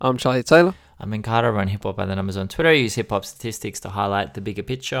I'm Charlie Taylor. I'm in Carter, run hip hop by the numbers on Twitter. I use hip hop statistics to highlight the bigger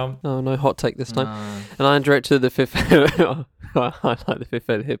picture. Oh, no hot take this time. And I'm director of the fifth. I like the fifth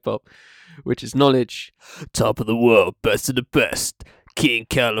head of hip hop, which is knowledge. Top of the world, best of the best. King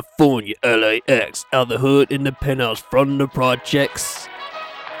California, LAX, out the hood in the penthouse, from the projects.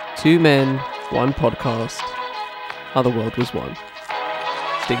 2 men, 1 podcast. How the world was one.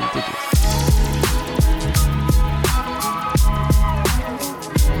 Diggy diggy.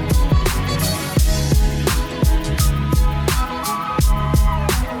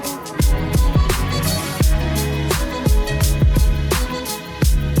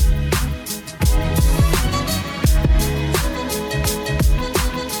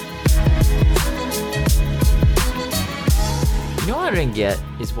 I don't get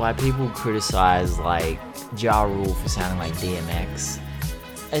is why people criticize like Ja Rule for sounding like DMX,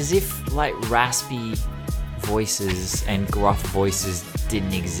 as if like raspy voices and gruff voices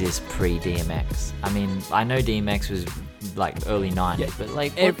didn't exist pre-DMX. I mean, I know DMX was like early 90s, but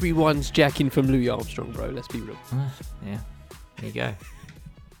like everyone's jacking from Louis Armstrong, bro. Let's be real. Yeah, there you go.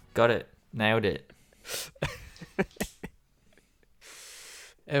 Got it. Nailed it.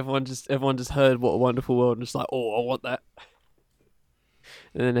 Everyone just heard What a Wonderful World and just like, oh, I want that.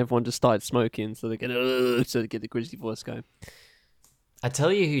 And then everyone just started smoking, so they get the Grizzly voice going. I tell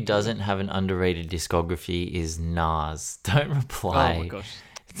you who doesn't have an underrated discography is Nas. Don't reply. Oh my gosh.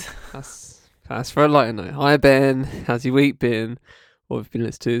 That's for a lighter note. Hi Ben, how's your week been? What have you been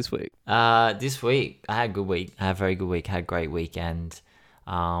listening to this week? This week I had a good week. I had a very good week. I had a great weekend.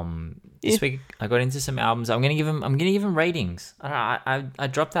 This week I got into some albums. I'm gonna give them ratings. I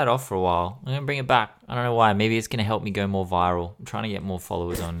dropped that off for a while. I'm gonna bring it back. I don't know why. Maybe it's gonna help me go more viral. I'm trying to get more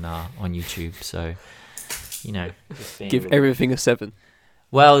followers on YouTube. So, just give everything a 7.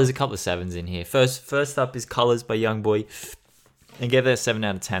 Well, there's a couple of 7s in here. First up is Colors by Youngboy. I gave that a 7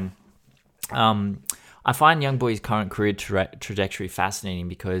 out of 10. I find Youngboy's current career trajectory fascinating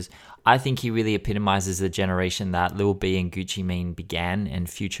because I think he really epitomizes the generation that Lil B and Gucci Mane began and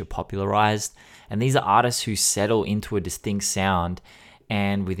Future popularized. And these are artists who settle into a distinct sound,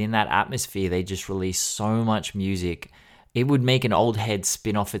 and within that atmosphere, they just release so much music. It would make an old head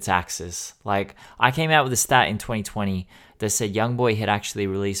spin off its axis. Like, I came out with a stat in 2020 that said Youngboy had actually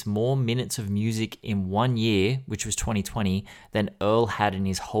released more minutes of music in 1 year, which was 2020, than Earl had in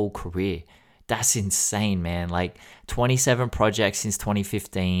his whole career. That's insane, man. Like 27 projects since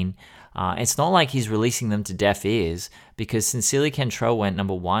 2015. It's not like he's releasing them to deaf ears, because Sincerely Kentrell went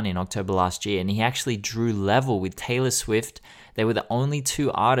number 1 in October last year, and he actually drew level with Taylor Swift. They were the only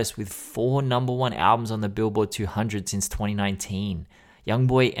 2 artists with 4 number 1 albums on the Billboard 200 since 2019.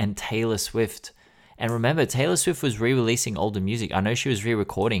 Youngboy and Taylor Swift. And remember, Taylor Swift was re-releasing older music. I know she was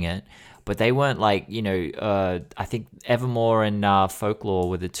re-recording it, but they weren't like, I think Evermore and Folklore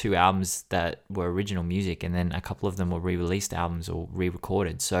were the 2 albums that were original music, and then a couple of them were re-released albums or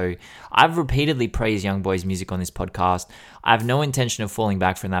re-recorded. So I've repeatedly praised Youngboy's music on this podcast. I have no intention of falling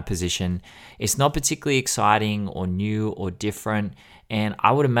back from that position. It's not particularly exciting or new or different, and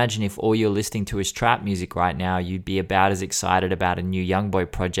I would imagine if all you're listening to is trap music right now, you'd be about as excited about a new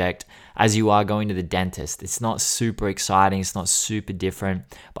Youngboy project as you are going to the dentist. It's not super exciting. It's not super different.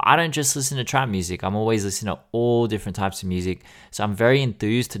 But I don't just listen to trap music. I'm always listening to all different types of music. So I'm very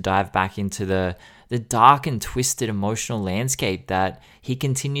enthused to dive back into the dark and twisted emotional landscape that he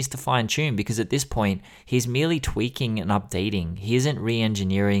continues to fine-tune, because at this point, he's merely tweaking and updating. He isn't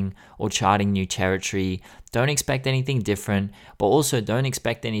re-engineering or charting new territory. Don't expect anything different, but also don't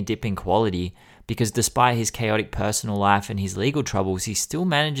expect any dip in quality, because despite his chaotic personal life and his legal troubles, he still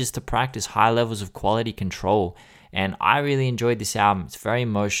manages to practice high levels of quality control. And I really enjoyed this album. It's very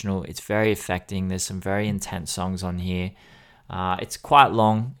emotional. It's very affecting. There's some very intense songs on here. It's quite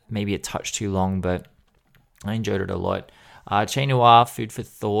long, maybe a touch too long, but I enjoyed it a lot. Che Noir, Food for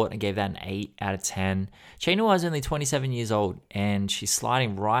Thought, I gave that an 8 out of 10. Che Noir is only 27 years old, and she's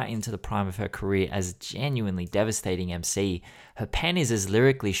sliding right into the prime of her career as a genuinely devastating MC. Her pen is as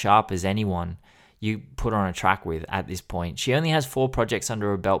lyrically sharp as anyone you put on a track with at this point. She only has 4 projects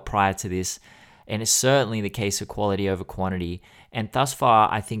under her belt prior to this, and it's certainly the case of quality over quantity. And thus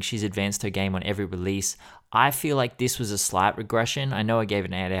far, I think she's advanced her game on every release. I feel like this was a slight regression. I know I gave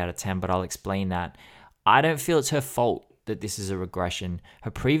it an 8 out of 10, but I'll explain that. I don't feel it's her fault that this is a regression.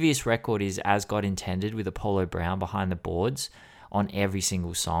 Her previous record is As God Intended with Apollo Brown behind the boards on every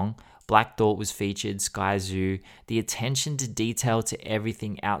single song. Black Thought was featured, Sky Zoo. The attention to detail to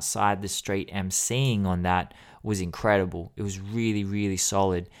everything outside the straight emceeing on that was incredible. It was really, really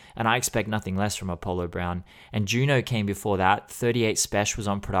solid. And I expect nothing less from Apollo Brown. And Juno came before that. 38 Spesh was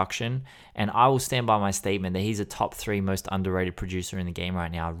on production. And I will stand by my statement that he's a top 3 most underrated producer in the game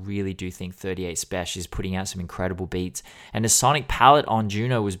right now. I really do think 38 Spesh is putting out some incredible beats. And the sonic palette on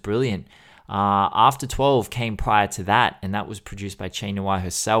Juno was brilliant. After 12 came prior to that, and that was produced by Che Noir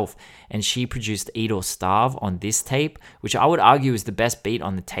herself, and she produced Eat or Starve on this tape, which I would argue is the best beat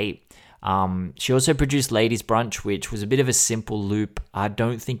on the tape. She also produced Ladies Brunch, which was a bit of a simple loop. I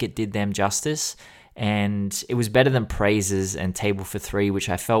don't think it did them justice, and it was better than Praises and Table for Three, which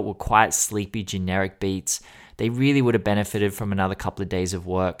I felt were quite sleepy, generic beats. They really would have benefited from another couple of days of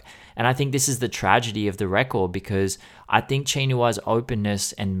work. And I think this is the tragedy of the record, because I think Che Noir's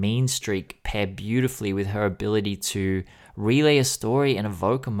openness and mean streak pair beautifully with her ability to relay a story and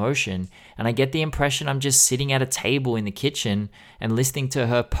evoke emotion. And I get the impression I'm just sitting at a table in the kitchen and listening to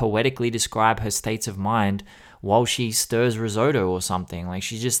her poetically describe her states of mind while she stirs risotto or something. Like,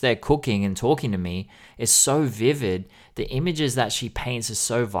 she's just there cooking and talking to me. It's so vivid. The images that she paints are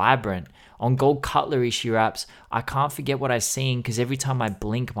so vibrant. On Gold Cutlery, she raps, "I can't forget what I've seen because every time I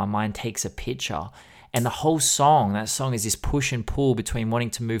blink, my mind takes a picture." And the whole song, that song is this push and pull between wanting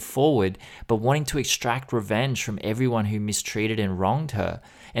to move forward, but wanting to extract revenge from everyone who mistreated and wronged her.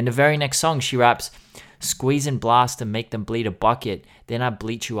 And the very next song, she raps, "Squeeze and blast and make them bleed a bucket. Then I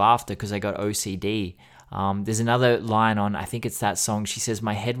bleach you after because I got OCD." There's another line on, I think it's that song. She says,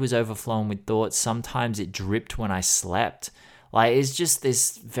 "My head was overflowing with thoughts. Sometimes it dripped when I slept." Like, it's just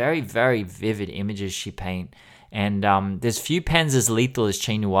this very, very vivid images she paint. And there's few pens as lethal as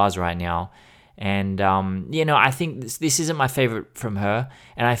Che Noir's right now. And, I think this isn't my favorite from her.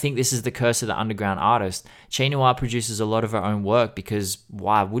 And I think this is the curse of the underground artist. Che Noir produces a lot of her own work because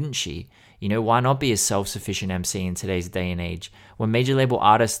why wouldn't she? Why not be a self-sufficient MC in today's day and age? When major label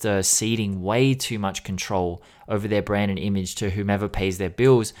artists are ceding way too much control over their brand and image to whomever pays their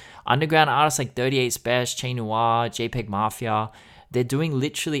bills, underground artists like 38 Spesh, Che Noir, JPEG Mafia, they're doing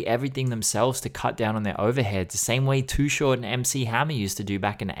literally everything themselves to cut down on their overheads, the same way Too Short and MC Hammer used to do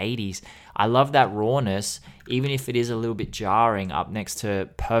back in the 80s. I love that rawness, even if it is a little bit jarring up next to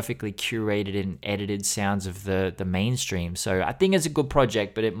perfectly curated and edited sounds of the mainstream. So I think it's a good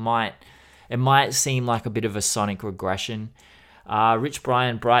project, but it might seem like a bit of a sonic regression. Rich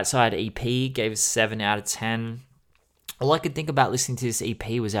Brian Brightside EP gave 7 out of 10. All I could think about listening to this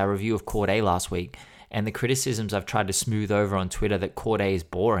EP was our review of Cordae last week, and the criticisms I've tried to smooth over on Twitter that Cordae is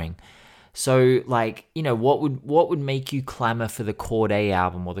boring. So, what would make you clamor for the Cordae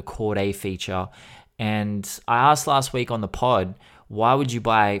album or the Cordae feature? And I asked last week on the pod, why would you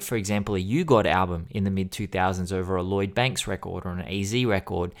buy, for example, a You God album in the mid-2000s over a Lloyd Banks record or an AZ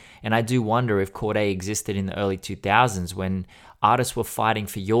record? And I do wonder if Cordae existed in the early 2000s when artists were fighting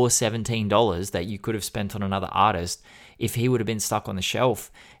for your $17 that you could have spent on another artist, if he would have been stuck on the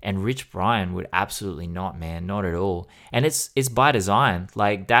shelf. And Rich Brian would absolutely not, man, not at all. And it's by design.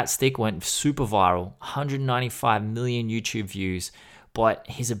 Like, that stick went super viral, 195 million YouTube views. But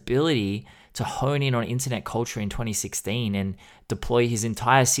his ability to hone in on internet culture in 2016 and deploy his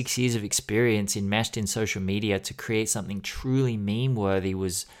entire 6 years of experience enmeshed in social media to create something truly meme-worthy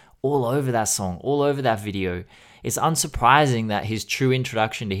was all over that song, all over that video. It's unsurprising that his true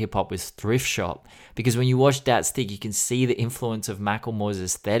introduction to hip-hop was Thrift Shop, because when you watch that stick, you can see the influence of Macklemore's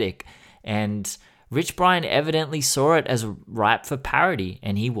aesthetic, and Rich Brian evidently saw it as ripe for parody,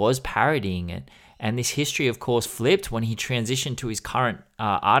 and he was parodying it. And this history, of course, flipped when he transitioned to his current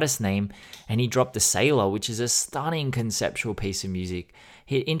artist name, and he dropped The Sailor, which is a stunning conceptual piece of music.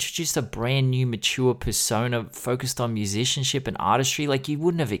 He introduced a brand new, mature persona focused on musicianship and artistry. Like, you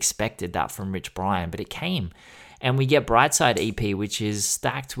wouldn't have expected that from Rich Brian, but it came. And we get Brightside EP, which is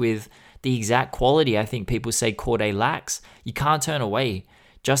stacked with the exact quality I think people say Cordae lacks. You can't turn away,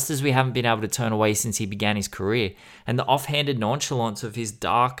 just as we haven't been able to turn away since he began his career. And the offhanded nonchalance of his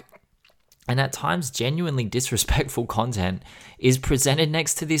dark and at times genuinely disrespectful content is presented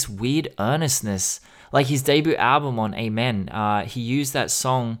next to this weird earnestness. Like his debut album on Amen, he used that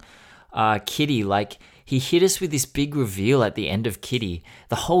song Kitty. Like, he hit us with this big reveal at the end of Kitty.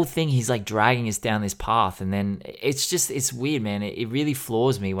 The whole thing, he's like dragging us down this path, and then it's weird, man. It really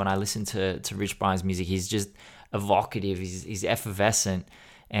floors me when I listen to Rich Brian's music. He's just evocative, he's effervescent,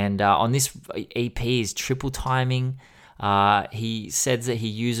 and on this EP is triple timing. He says that he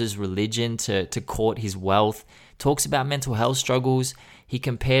uses religion to court his wealth, talks about mental health struggles. He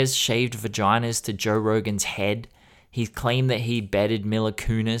compares shaved vaginas to Joe Rogan's head. He claimed that he bedded Mila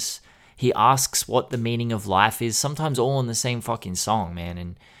Kunis. He asks what the meaning of life is, sometimes all in the same fucking song, man.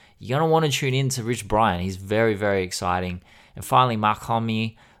 And you're going to want to tune in to Rich Brian. He's very, very exciting. And finally, Mark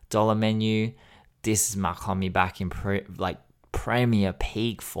Homme, Dollar Menu. This is Mark Homme back in premier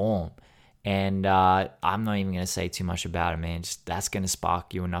peak form. And I'm not even going to say too much about it, man. Just that's going to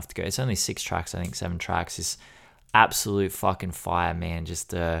spark you enough to go. It's only 6 tracks, I think 7 tracks. It's absolute fucking fire, man.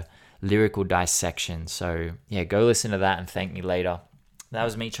 Just a lyrical dissection. So yeah, go listen to that and thank me later. That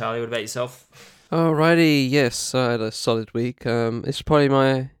was me, Charlie. What about yourself? Alrighty, yes, I had a solid week. This is probably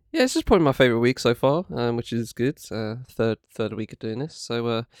my favorite week so far, which is good. Third week of doing this,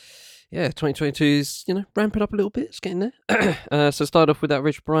 so 2022 is ramping up a little bit. It's getting there. So start off with that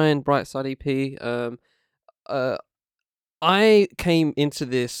Rich Brian Brightside EP. I came into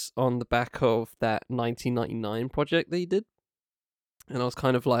this on the back of that 1999 project that he did, and I was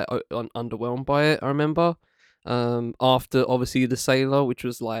kind of like underwhelmed by it. I remember after obviously The Sailor, which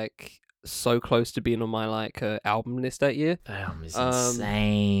was like so close to being on my like album list that year. Damn, it's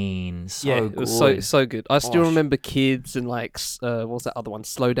insane. It was good. so good. I still remember Kids and like what was that other one?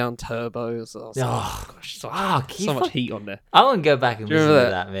 Slow Down Turbo. Gosh, so much heat on there. I want to go back and listen to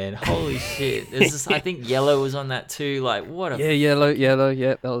that, man. Holy shit! I think Yellow was on that too. Like what a Yellow. Yeah,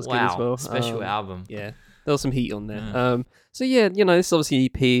 that was good as well. Special album. Yeah, there was some heat on there. So yeah, this is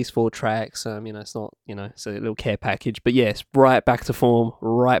obviously EP, 4 tracks. It's not, it's a little care package, but yes, right back to form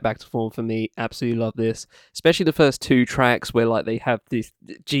for me. Absolutely love this, especially the first 2 tracks where like they have this,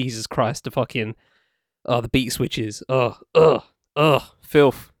 Jesus Christ, the beat switches,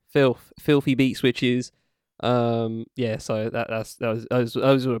 filthy beat switches. So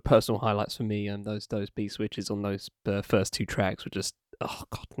those were personal highlights for me, and those beat switches on those first 2 tracks were just, oh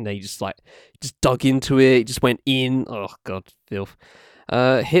god, and they just dug into it, just went in. Oh god, filth.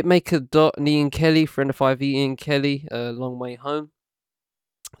 Hitmaker Dot and Ian Kelly, friend of 5 Ian Kelly, Long Way Home.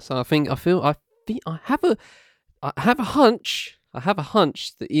 So I have a hunch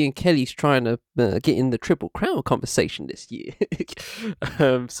that Ian Kelly's trying to get in the Triple Crown conversation this year.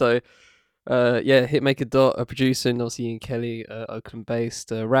 Hitmaker Dot, a producer, and obviously Ian Kelly,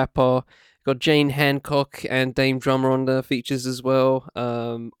 Oakland-based rapper. Got Jane Hancock and Dame Drummer on the features as well.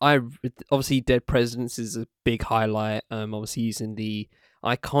 Obviously Dead Presidents is a big highlight. Obviously using the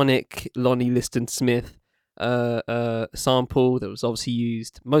iconic Lonnie Liston Smith sample that was obviously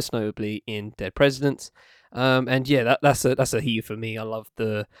used most notably in Dead Presidents. That's a heat for me. I love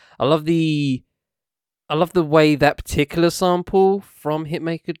the way that particular sample from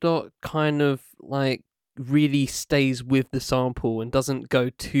Hitmaker Dot kind of like really stays with the sample and doesn't go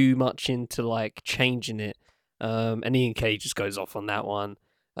too much into like changing it. And Ian K just goes off on that one.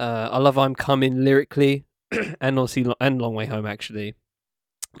 I love I'm Coming lyrically, and obviously and Long Way Home actually.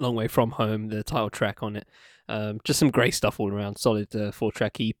 Long Way From Home, the title track on it. Just some great stuff all around. Solid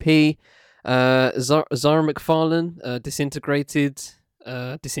 4-track EP. Zara McFarlane, Disintegrated.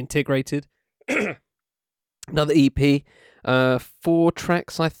 Another EP. 4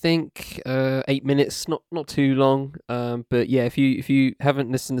 tracks, I think. 8 minutes, not too long. But yeah, if you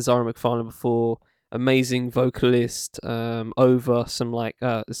haven't listened to Zara McFarlane before, amazing vocalist. Over some like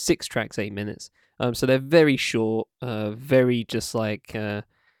 6 tracks, 8 minutes. So they're very short. Very just like.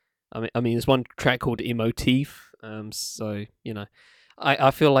 I mean, there's one track called Emotif. So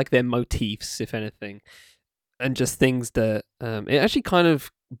I feel like they're motifs, if anything, and just things that it actually kind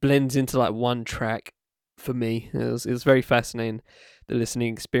of blends into like one track. For me, it was very fascinating, the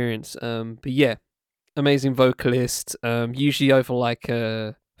listening experience. But yeah, amazing vocalist. Usually over like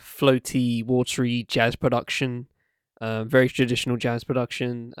a floaty, watery jazz production, very traditional jazz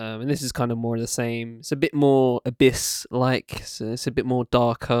production. And this is kind of more of the same. It's a bit more Abyss-like, so it's a bit more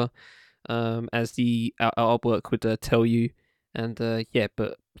darker, as the artwork would tell you. And but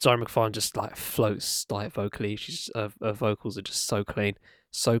Zara McFarlane just like floats like vocally. Her vocals are just so clean,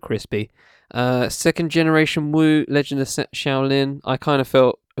 so crispy. Second Generation Wu, Legend of Shaolin. I kind of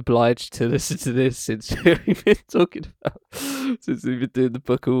felt obliged to listen to this since we've been doing the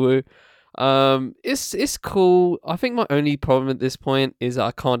Book of Wu. It's cool. I think my only problem at this point is that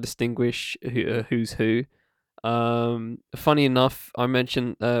I can't distinguish who's who. Funny enough, I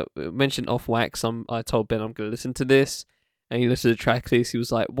mentioned Off Wax. I told Ben I'm gonna listen to this. And he listened to the track list. He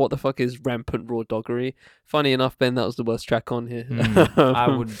was like, "What the fuck is Rampant Raw Doggery?" Funny enough, Ben, that was the worst track on here. I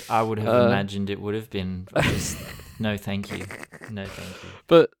would have imagined it would have been. No, thank you.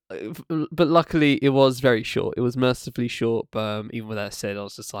 But luckily, it was very short. It was mercifully short. But even with that said, I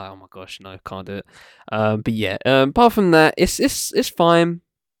was just like, "Oh my gosh, no, can't do it." But yeah, apart from that, it's fine.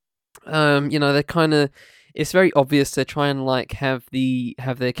 They're kind of. It's very obvious they're trying to like have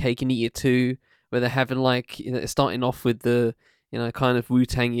their cake and eat it too. Where they're having like, starting off with the, kind of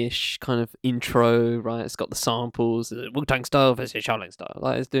Wu-Tang-ish kind of intro, right? It's got the samples, Wu-Tang style versus Shaolin style,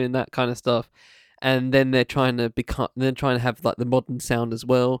 like it's doing that kind of stuff. And then they're trying to have like the modern sound as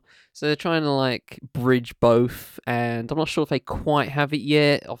well. So they're trying to like bridge both, and I'm not sure if they quite have it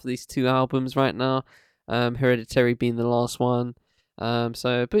yet off these two albums right now. Hereditary being the last one. But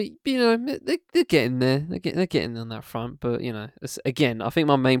they're getting there. They're getting on that front. But again, I think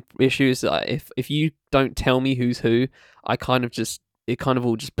my main issue is that if you don't tell me who's who, it kind of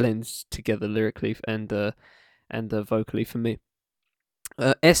all just blends together lyrically and vocally for me.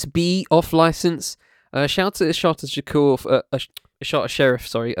 SB off license. Shout out to Shata Shakur, Shata Sheriff.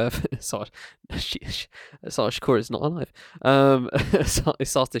 Sorry, Shata Shakur is not alive.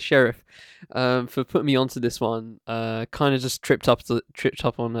 Shata Sheriff, for putting me onto this one. Kind of just tripped up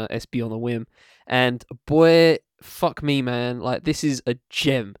on SB on a whim, and boy, fuck me, man! Like this is a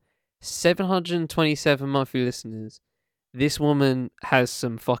gem. 727 monthly listeners. This woman has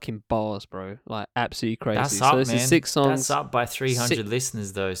some fucking bars, bro. Like absolutely crazy. That's up, so this man. is 6 songs. That's up by 300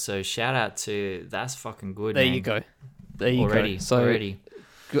 listeners though. So shout out to that's fucking good. There man. you go. There you already, go. So already.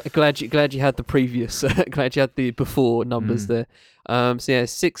 glad you had the previous. Glad you had the before numbers there. So yeah,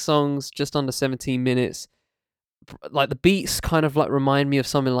 6 songs, just under 17 minutes. Like the beats kind of like remind me of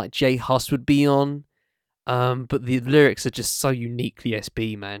something like J Hus would be on. But the lyrics are just so uniquely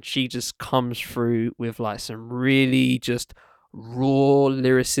SB, man. She just comes through with like some really just raw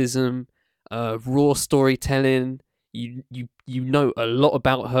lyricism, raw storytelling. You know a lot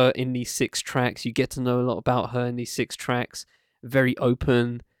about her in these 6 tracks. You get to know a lot about her in these 6 tracks. Very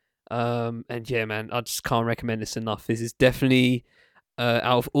open. And yeah, man, I just can't recommend this enough. This is definitely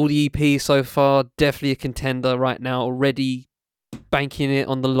out of all the EPs so far, definitely a contender right now. Already banking it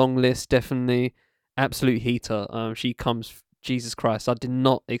on the long list, definitely. Absolute heater. She comes. Jesus Christ! I did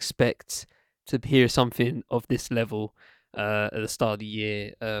not expect to hear something of this level at the start of the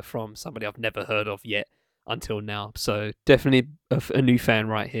year from somebody I've never heard of yet until now. So definitely a new fan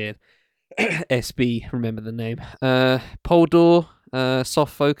right here. SB, remember the name. Poldor,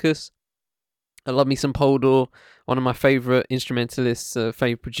 Soft Focus. I love me some Poldor. One of my favorite instrumentalists,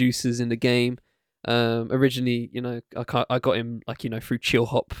 favorite producers in the game. Originally, I got him like through chill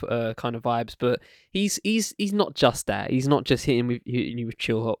hop kind of vibes, but he's not just that. He's not just hitting you with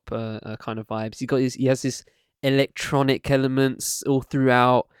chill hop kind of vibes. He has this electronic elements all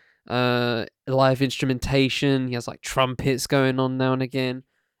throughout. Live instrumentation. He has like trumpets going on now and again.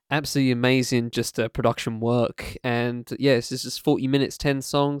 Absolutely amazing, just production work. And yeah, it's just 40 minutes, 10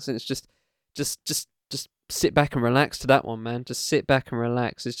 songs, and it's just sit back and relax to that one, man. Just sit back and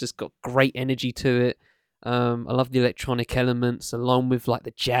relax. It's just got great energy to it. I love the electronic elements along with like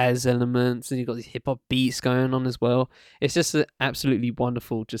the jazz elements, and you've got these hip hop beats going on as well. It's just an absolutely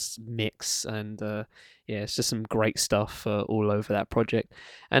wonderful just mix, and yeah, it's just some great stuff all over that project.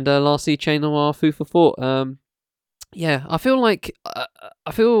 And lastly, Chain Noir, Food for Thought. Yeah, I feel like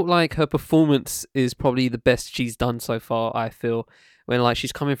her performance is probably the best she's done so far. I feel when like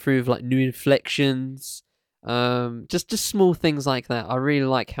she's coming through with like new inflections. Just small things like that. I really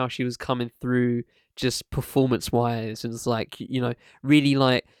like how she was coming through just performance wise, and it's like really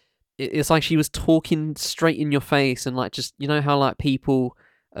like it's like she was talking straight in your face, and like just how like people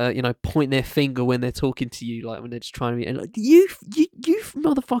point their finger when they're talking to you, like when they're just trying to be, and like you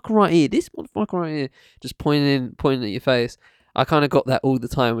motherfucker right here, this motherfucker right here, just pointing at your face. I kind of got that all the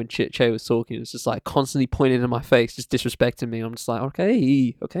time when Che was talking. It was just like constantly pointing in my face, just disrespecting me. I'm just like,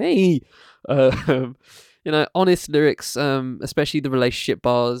 okay. Honest lyrics, especially the relationship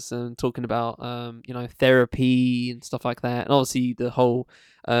bars and talking about, therapy and stuff like that. And obviously the whole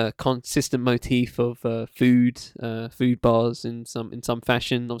consistent motif of food bars in some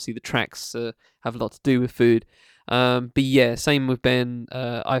fashion. Obviously the tracks have a lot to do with food. But yeah, same with Ben.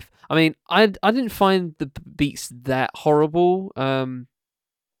 I didn't find the beats that horrible. I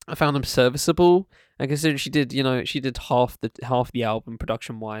found them serviceable. And considering she did half the album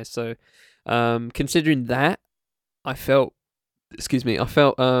production wise. So, considering that, I felt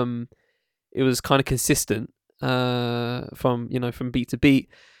it was kind of consistent from beat to beat.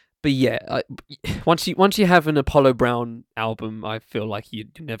 But yeah, once you have an Apollo Brown album, I feel like you're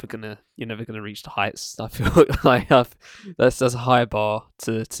never gonna reach the heights. I feel like that's a high bar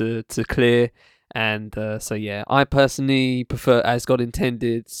to clear. And so yeah, I personally prefer As God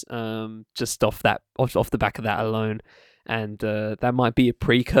Intended, just off the back of that alone, and that might be a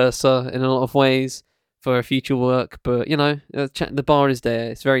precursor in a lot of ways for her future work. But the bar is there;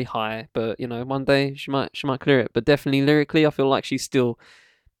 it's very high. But one day she might clear it. But definitely lyrically, I feel like she's still,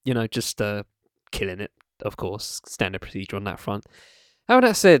 just killing it. Of course, standard procedure on that front. How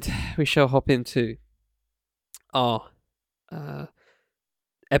that said, we shall hop into our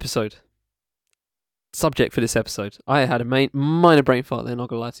episode. Subject for this episode. I had a minor brain fart there, not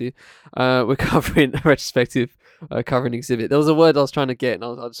gonna lie to you. We're covering a retrospective, covering exhibit. There was a word I was trying to get,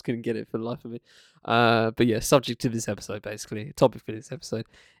 and I just couldn't get it for the life of me. But yeah, subject to this episode, basically, topic for this episode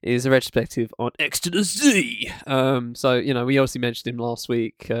is a retrospective on X to the Z. So we obviously mentioned him last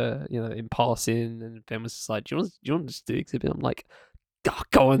week, in passing, and Ben was just like, "Do you want to just do exhibit?" I'm like, "Oh,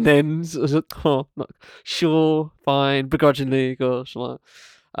 go on then." Oh, sure, fine, begrudgingly, gosh, like.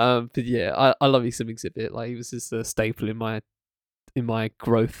 But yeah, I love some exhibit. Like, he was just a staple in my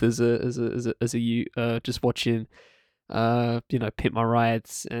growth as a youth. Just watching, Pimp My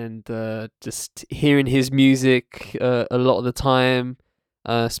Rides, and just hearing his music a lot of the time,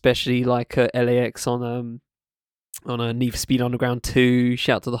 especially like LAX on Need for Speed Underground 2.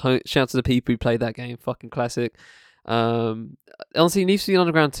 Shout to the people who played that game, fucking classic. Honestly, Need for Speed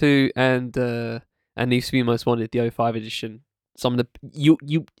Underground 2 and Need for Speed Most Wanted, the 05 edition. Some of the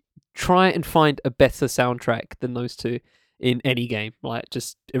you try and find a better soundtrack than those two in any game, like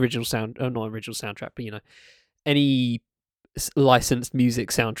just original sound, not original soundtrack, but any licensed music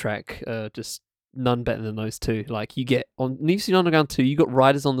soundtrack, just none better than those two. Like, you get on Need for Speed Underground 2, you got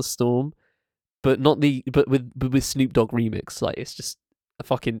Riders on the Storm, but with Snoop Dogg remix. Like, it's just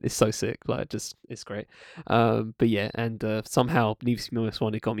it's so sick. Like, it's great. But yeah, and somehow Need for Speed Most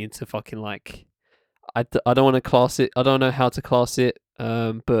Wanted got me into fucking like. I don't want to class it. I don't know how to class it.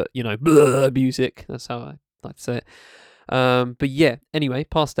 But music. That's how I like to say it. But yeah. Anyway,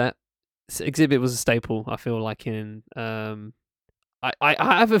 past that, exhibit was a staple. I feel like in I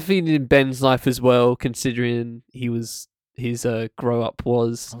have a feeling in Ben's life as well, considering his grow up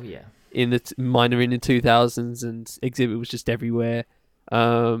was in the minor in the 2000s, and exhibit was just everywhere.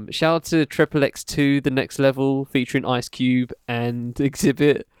 Shout out to Triple X2, The Next Level, featuring Ice Cube and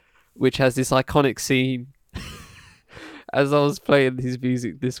exhibit, which has this iconic scene. As I was playing his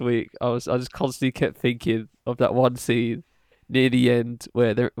music this week, I just constantly kept thinking of that one scene near the end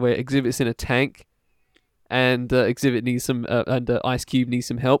where Exhibit's in a tank, and Exhibit needs some, and Ice Cube needs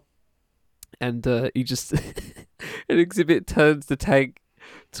some help, and he just and Exhibit turns the tank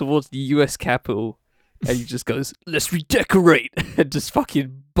towards the U.S. Capitol, and he just goes, "Let's redecorate," and just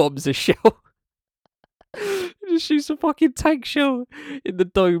fucking bombs a shell. Just shoots a fucking tank shell in the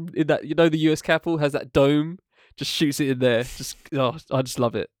dome. In that, the US Capitol has that dome. Just shoots it in there. I just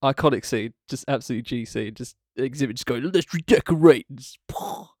love it. Iconic scene. Just absolutely G scene. Just exhibit. Just going, "Let's redecorate." Just,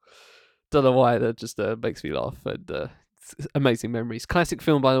 don't know why, that just makes me laugh. And amazing memories. Classic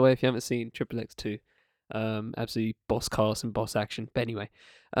film, by the way. If you haven't seen Triple X2, absolutely boss cast and boss action. But anyway,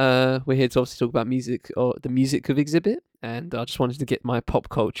 we're here to obviously talk about music, or the music of exhibit. And I just wanted to get my pop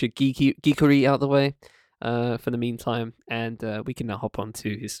culture geekery out of the way. For the meantime, and we can now hop on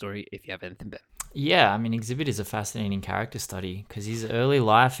to his story if you have anything better. Yeah, I mean, Exhibit is a fascinating character study because his early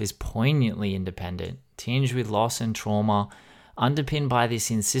life is poignantly independent, tinged with loss and trauma, underpinned by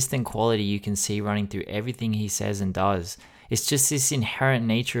this insistent quality you can see running through everything he says and does. It's just this inherent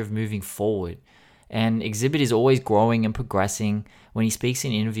nature of moving forward. And Exhibit is always growing and progressing. When he speaks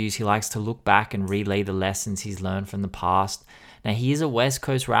in interviews, he likes to look back and relay the lessons he's learned from the past. Now, he is a West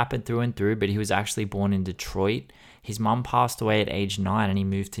Coast rapper through and through, but he was actually born in Detroit. His mum passed away at age 9 and he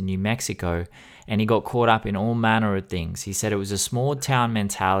moved to New Mexico, and he got caught up in all manner of things. He said it was a small town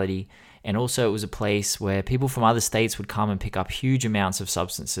mentality, and also it was a place where people from other states would come and pick up huge amounts of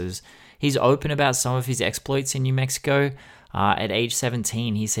substances. He's open about some of his exploits in New Mexico. At age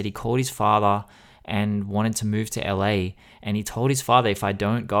 17, he said he called his father and wanted to move to LA, and he told his father, "If I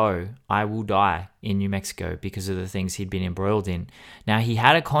don't go, I will die in New Mexico," because of the things he'd been embroiled in. Now, he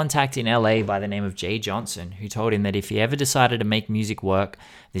had a contact in LA by the name of Jay Johnson, who told him that if he ever decided to make music work,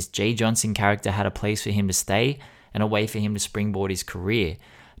 this Jay Johnson character had a place for him to stay and a way for him to springboard his career.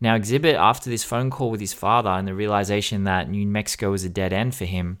 Now, Exhibit, after this phone call with his father and the realization that New Mexico was a dead end for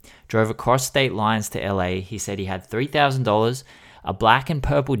him, drove across state lines to LA. He said he had $3,000, a black and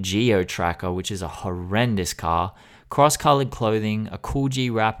purple Geo Tracker, which is a horrendous car, cross-colored clothing, a Cool G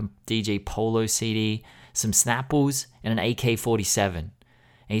Rap and DJ Polo CD, some Snapples, and an AK-47. And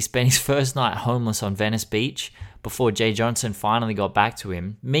he spent his first night homeless on Venice Beach before Jay Johnson finally got back to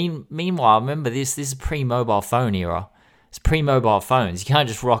him. Meanwhile, remember this is pre-mobile phone era. It's pre-mobile phones. You can't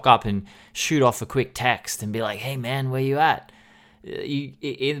just rock up and shoot off a quick text and be like, "Hey man, where you at?"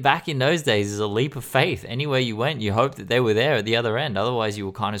 Back in those days, is a leap of faith. Anywhere you went, you hoped that they were there at the other end. Otherwise, you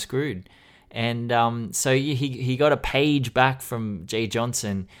were kind of screwed. And so he got a page back from Jay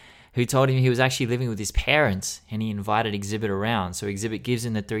Johnson, who told him he was actually living with his parents, and he invited Exhibit around. So Exhibit gives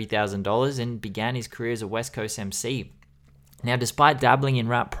him the $3,000 and began his career as a West Coast MC. Now, despite dabbling in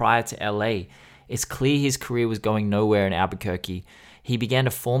rap prior to LA, It's clear his career was going nowhere in Albuquerque. He began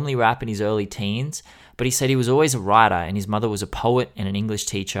to formally rap in his early teens, but he said he was always a writer and his mother was a poet and an English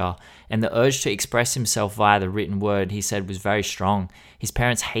teacher, and the urge to express himself via the written word, he said, was very strong. His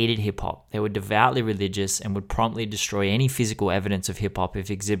parents hated hip-hop. They were devoutly religious and would promptly destroy any physical evidence of hip-hop if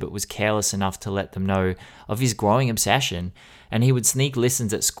Xzibit was careless enough to let them know of his growing obsession, and he would sneak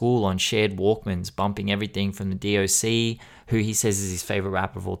listens at school on shared Walkmans, bumping everything from the DOC, who he says is his favorite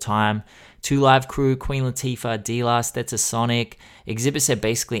rapper of all time, 2 Live Crew, Queen Latifah, D-La, Stetsasonic. Xzibit said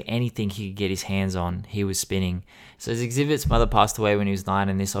basically anything he could get his hands on, he was spinning. So as Xzibit's mother passed away when he was 9,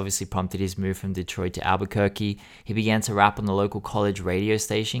 and this obviously prompted his move from Detroit to Albuquerque, he began to rap on the local college radio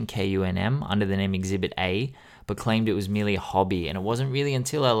station, KUNM, under the name Xzibit A, but claimed it was merely a hobby, and it wasn't really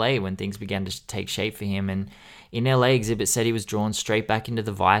until LA when things began to take shape for him. And in LA, Xzibit said he was drawn straight back into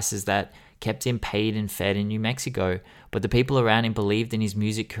the vices that kept him paid and fed in New Mexico, but the people around him believed in his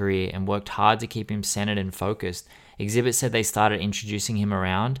music career and worked hard to keep him centered and focused. Xzibit said they started introducing him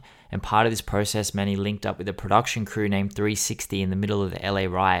around, and part of this process meant he linked up with a production crew named 360 in the middle of the LA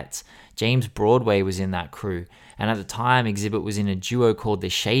riots. James Broadway was in that crew, and at the time Xzibit was in a duo called the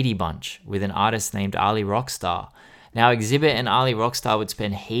Shady Bunch with an artist named Ali Rockstar. Now, Xzibit and Ali Rockstar would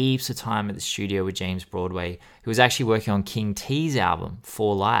spend heaps of time at the studio with James Broadway, who was actually working on King T's album,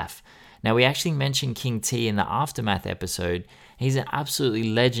 For Life. Now, we actually mentioned King T in the Aftermath episode. He's an absolutely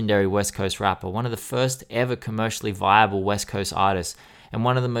legendary West Coast rapper, one of the first ever commercially viable West Coast artists, and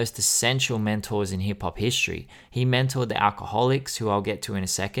one of the most essential mentors in hip-hop history. He mentored the Alcoholics, who I'll get to in a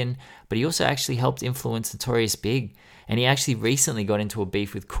second, but he also actually helped influence Notorious Big. And he actually recently got into a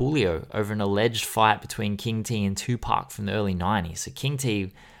beef with Coolio over an alleged fight between King T and Tupac from the early 90s. So King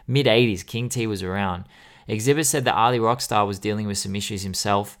T, mid-80s, King T was around. Xzibit said that Ali Rockstar was dealing with some issues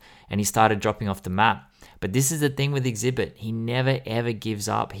himself, and he started dropping off the map. But this is the thing with Xzibit. He never ever gives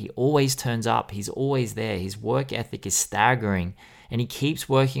up. He always turns up. He's always there. His work ethic is staggering, and he keeps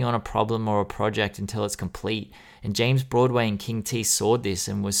working on a problem or a project until it's complete. And James Broadway and King T saw this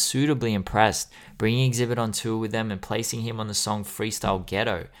and was suitably impressed, bringing Xzibit on tour with them and placing him on the song Freestyle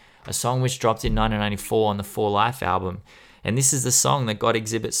Ghetto, a song which dropped in 1994 on the For Life album. And this is the song that got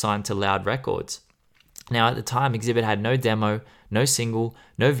Xzibit signed to Loud Records. Now, at the time, Xzibit had no demo, no single,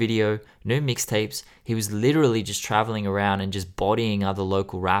 no video, no mixtapes. He was literally just traveling around and just bodying other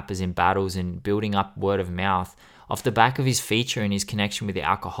local rappers in battles and building up word of mouth. Off the back of his feature and his connection with the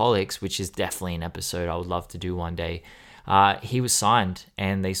Alcoholics, which is definitely an episode I would love to do one day, he was signed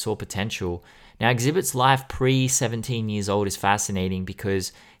and they saw potential. Now, Xzibit's life pre-17 years old is fascinating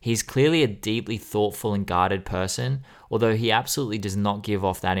because he's clearly a deeply thoughtful and guarded person, although he absolutely does not give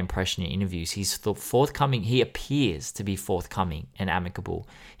off that impression in interviews. He's forthcoming. He appears to be forthcoming and amicable.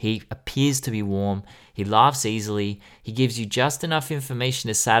 He appears to be warm. He laughs easily. He gives you just enough information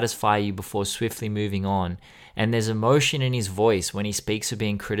to satisfy you before swiftly moving on. And there's emotion in his voice when he speaks of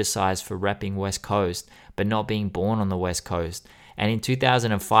being criticized for repping West Coast, but not being born on the West Coast. And in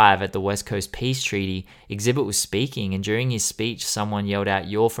 2005, at the West Coast Peace Treaty, Xzibit was speaking, and during his speech, someone yelled out,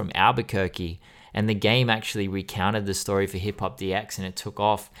 "You're from Albuquerque." And the game actually recounted the story for Hip Hop DX, and it took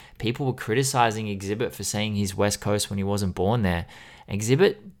off. People were criticizing Xzibit for saying he's West Coast when he wasn't born there.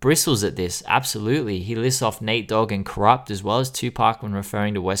 Xzibit bristles at this, absolutely. He lists off Nate Dogg and Corrupt, as well as Tupac when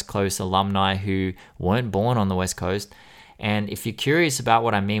referring to West Coast alumni who weren't born on the West Coast. And if you're curious about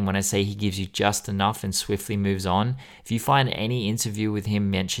what I mean when I say he gives you just enough and swiftly moves on, if you find any interview with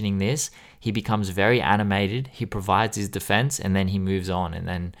him mentioning this, he becomes very animated, he provides his defense, and then he moves on. And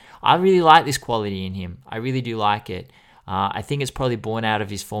then I really like this quality in him. I really do like it. I think it's probably born out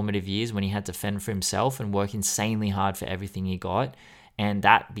of his formative years when he had to fend for himself and work insanely hard for everything he got. And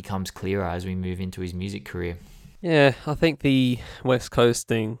that becomes clearer as we move into his music career. Yeah, I think the West Coast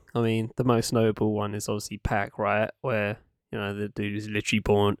thing, I mean, the most notable one is obviously Pac, right? Where, you know, the dude is literally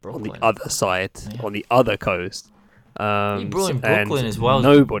born Brooklyn. on the other side, on the other coast. He brought in Brooklyn as well.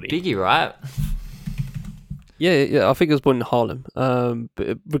 Nobody. Biggie, right? Yeah, I think it was born in Harlem.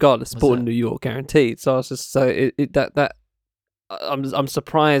 But regardless, born in New York, guaranteed. So I was just I'm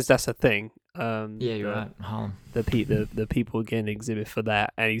surprised that's a thing. Yeah, you're right. Harlem. The people again Xzibit for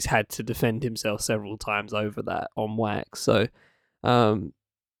that, and he's had to defend himself several times over that on wax. So that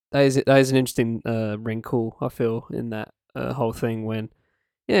is an interesting wrinkle, I feel, in that whole thing. When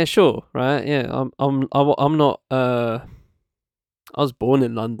yeah, sure, right, yeah, I'm not. I was born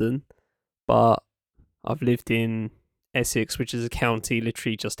in London, but I've lived in Essex, which is a county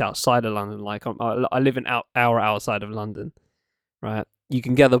literally just outside of London. Like I live an hour outside of London, right? You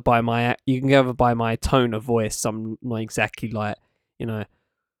can gather by my tone of voice, I'm not exactly like, you know,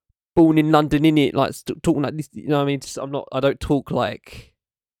 born in London, innit? Like talking like this, you know what I mean? I don't talk like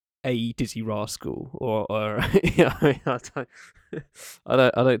a Dizzy Rascal or yeah, I mean,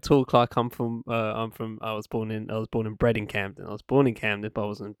 I don't talk like I was born and bred in Camden. I was born in Camden, but I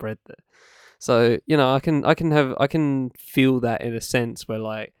wasn't bred there. So I can feel that in a sense where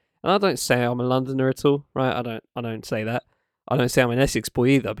like, and I don't say I'm a Londoner at all, right? I don't say that. I don't say I'm an Essex boy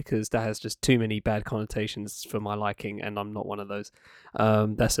either, because that has just too many bad connotations for my liking, and I'm not one of those.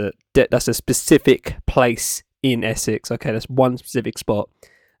 That's a specific place in Essex. Okay, that's one specific spot,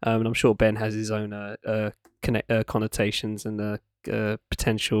 and I'm sure Ben has his own connotations and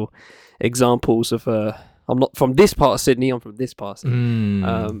potential examples of. I'm not from this part of Sydney. I'm from this part of Sydney.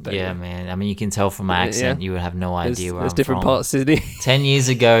 Yeah, man. I mean, you can tell from my accent, you would have no idea where there's I'm different from. parts of Sydney. 10 years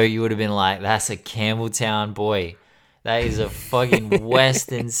ago, you would have been like, that's a Campbelltown boy. That is a fucking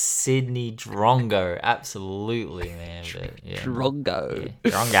Western Sydney drongo. Absolutely, man. But, yeah, Drongo.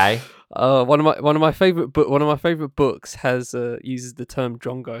 Yeah. Drongo. One of my favorite books has uses the term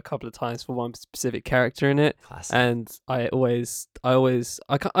drongo a couple of times for one specific character in it. Classic. And I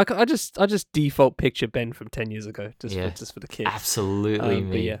just default picture Ben from 10 years ago just for the kids. Absolutely,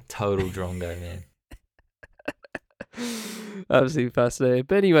 me. Yeah. Total drongo, man. Absolutely fascinating.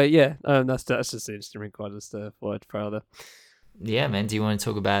 But anyway, yeah, that's just an interesting record. Just word further. Yeah, man. Do you want to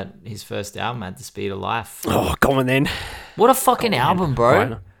talk about his first album, At the Speed of Life? Oh, come on then. What a fucking album, bro.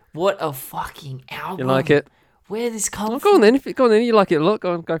 Right. What a fucking album. You like it? Where did this come Oh, from? go on then. Go on then. You like it a lot.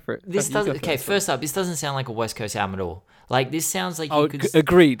 Go for it. This doesn't. Okay, first up, this doesn't sound like a West Coast album at all. Like, this sounds like you could.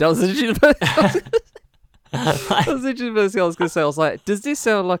 Agreed. That was literally the first thing I was going to say. I was like, does this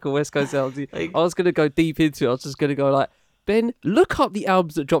sound like a West Coast album? I was going to go deep into it. I was just going to go like, Ben, look up the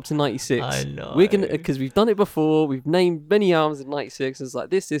albums that dropped in 96. I know. We're going to, because we've done it before. We've named many albums in 96. It's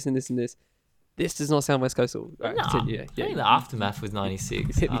like this, and this, and this. This does not sound West Coast at all. Right, no, continue. I think the Aftermath was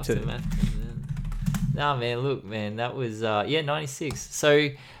 96. Hit me too. Aftermath. Nah, man, look, man, that was, 96. So,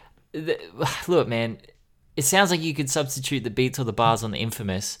 look, man, it sounds like you could substitute the beats or the bars on the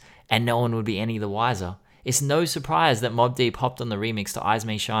Infamous and no one would be any the wiser. It's no surprise that Mobb Deep hopped on the remix to Eyes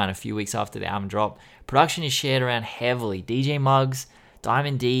May Shine a few weeks after the album dropped. Production is shared around heavily. DJ Muggs,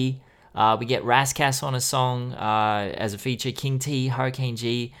 Diamond D, we get Rascass on a song as a feature, King T, Hurricane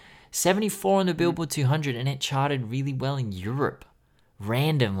G, 74 on the Billboard 200, and it charted really well in Europe,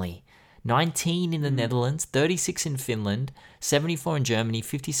 randomly. 19 in the Netherlands, 36 in Finland, 74 in Germany,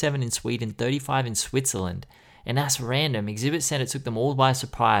 57 in Sweden, 35 in Switzerland. And that's random. Exhibit said it took them all by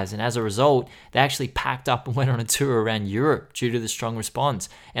surprise, and as a result, they actually packed up and went on a tour around Europe due to the strong response.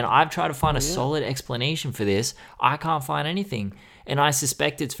 And I've tried to find a solid explanation for this. I can't find anything. And I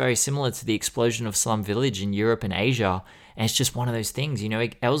suspect it's very similar to the explosion of Slum Village in Europe and Asia. And it's just one of those things, you know.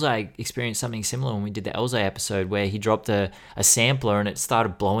 Elzhi experienced something similar when we did the Elzhi episode, where he dropped a sampler and it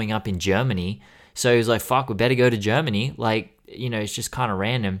started blowing up in Germany. So he was like, fuck, we better go to Germany. Like, you know, it's just kind of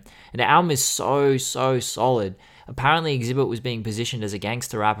random. And the album is so solid. Apparently, Exhibit was being positioned as a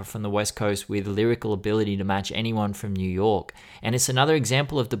gangster rapper from the West Coast with lyrical ability to match anyone from New York. And it's another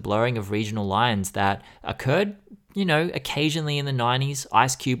example of the blurring of regional lines that occurred, you know, occasionally in the 90s.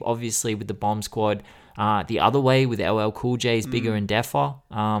 Ice Cube, obviously, with the Bomb Squad. The other way with LL Cool J's Bigger and Deffer.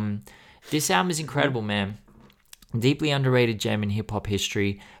 This album is incredible, man. Deeply underrated gem in hip-hop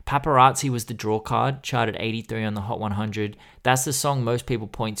history. Paparazzi was the draw card, charted 83 on the Hot 100. That's the song most people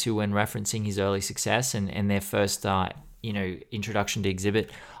point to when referencing his early success and their first, introduction to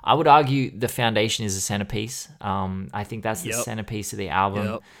Exhibit. I would argue the foundation is the centerpiece. I think that's the centerpiece of the album.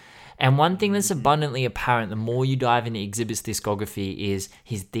 Yep. And one thing that's abundantly apparent the more you dive into Exhibit's discography is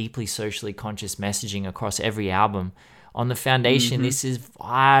his deeply socially conscious messaging across every album. On the foundation, this is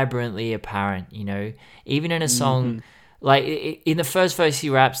vibrantly apparent, you know. Even in a song, like in the first verse he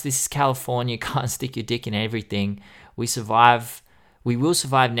raps, "This is California, can't stick your dick in everything. We will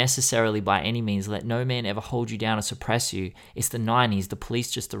survive necessarily by any means. Let no man ever hold you down or suppress you. It's the 90s, the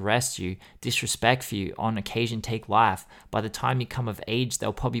police just arrest you, disrespect you, on occasion take life. By the time you come of age,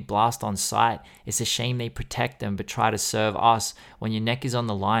 they'll probably blast on sight. It's a shame they protect them, but try to serve us. When your neck is on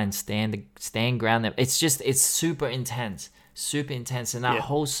the line, stand ground them." It's super intense. And that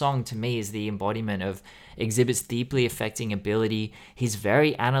whole song to me is the embodiment of Exhibit's deeply affecting ability. He's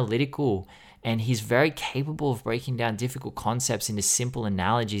very analytical, and he's very capable of breaking down difficult concepts into simple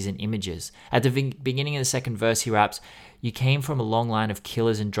analogies and images. At the beginning of the second verse, he raps, "You came from a long line of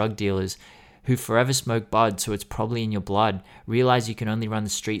killers and drug dealers who forever smoke bud, so it's probably in your blood. Realize you can only run the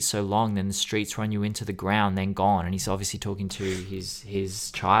streets so long, then the streets run you into the ground, then gone." And he's obviously talking to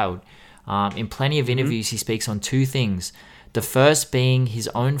his child. In plenty of interviews, he speaks on two things: The first being his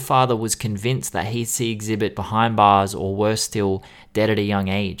own father was convinced that he'd see Exhibit behind bars, or worse still, dead at a young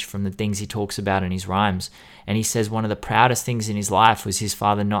age, from the things he talks about in his rhymes. And he says one of the proudest things in his life was his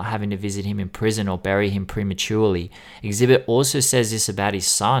father not having to visit him in prison or bury him prematurely. Exhibit also says this about his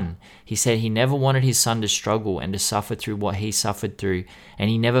son. He said he never wanted his son to struggle and to suffer through what he suffered through, and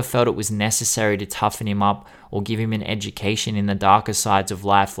he never felt it was necessary to toughen him up or give him an education in the darker sides of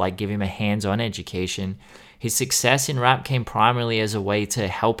life, like give him a hands-on education. His success in rap came primarily as a way to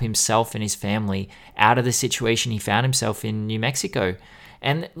help himself and his family out of the situation he found himself in New Mexico.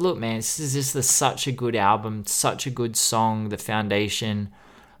 And look, man, this is just such a good album, such a good song, The Foundation.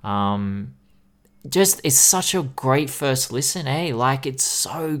 It's such a great first listen, eh? Like, it's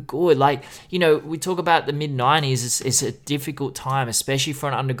so good. Like, you know, we talk about the mid-90s, it's a difficult time, especially for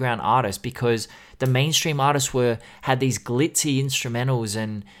an underground artist, because the mainstream artists had these glitzy instrumentals,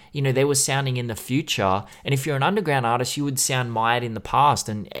 and, you know, they were sounding in the future. And if you're an underground artist, you would sound mired in the past,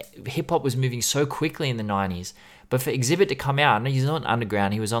 and hip-hop was moving so quickly in the 90s. But for Exhibit to come out, I know he's not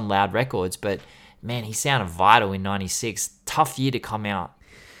underground, he was on Loud Records, but man, he sounded vital in 96. Tough year to come out.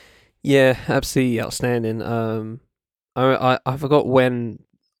 Yeah, absolutely outstanding. I forgot when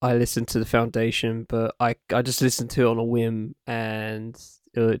I listened to The Foundation, but I just listened to it on a whim, and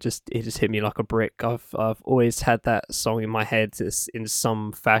it just hit me like a brick. I've always had that song in my head in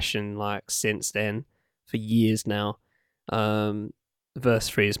some fashion, like, since then, for years now. Verse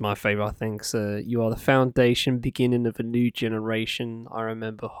 3 is my favorite, I think. So, you are the foundation, beginning of a new generation. I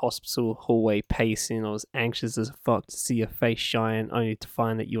remember hospital hallway pacing. I was anxious as fuck to see your face shine, only to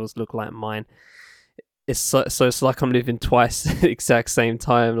find that yours look like mine. It's it's like I'm living twice at the exact same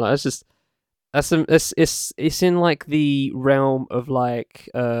time. Like, it's in like the realm of, like,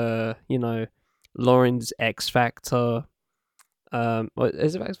 you know, Lauren's X Factor. What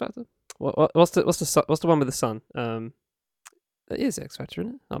is it? X Factor? What's the one with the sun? It is X Factor,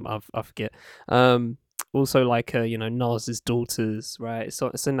 isn't it? I forget. Also, like, you know, Nas's Daughters, right?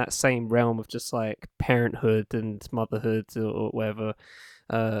 It's in that same realm of just like parenthood and motherhood, or whatever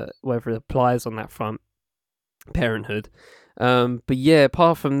it applies on that front. Parenthood. But yeah,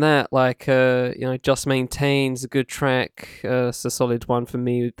 apart from that, like, you know, Just Maintain's a good track. It's a solid one for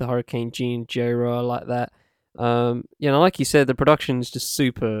me with the Hurricane G and J-Ro. I like that. You know, like you said, the production is just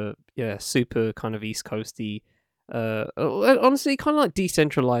super kind of East Coasty. Honestly, kind of like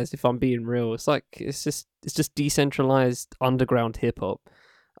decentralized, if I'm being real. It's like it's just decentralized underground hip hop.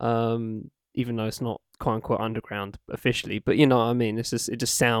 Even though it's not quote unquote underground officially, but you know what I mean. It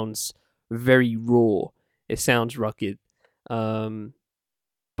just sounds very raw. It sounds rugged. But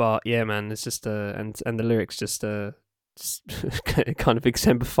yeah, man, it's just and the lyrics just kind of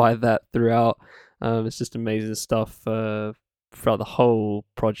exemplify that throughout. It's just amazing stuff. Throughout the whole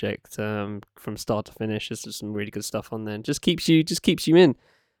project, from start to finish, there's just some really good stuff on there. And just keeps you in,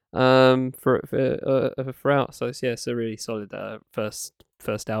 throughout. So it's a really solid first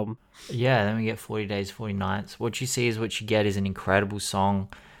album. Yeah, then we get 40 Days, 40 Nights. What you see is what you get is an incredible song.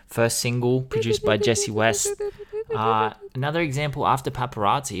 First single produced by Jesse West. Another example after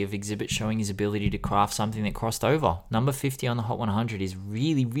Paparazzi of Exhibit showing his ability to craft something that crossed over. Number 50 on the Hot 100 is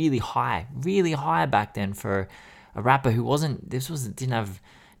really, really high back then for a rapper who didn't have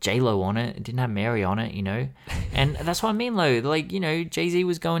J-Lo on it, didn't have Mary on it, you know. And that's what I mean, though. Like, you know, Jay-Z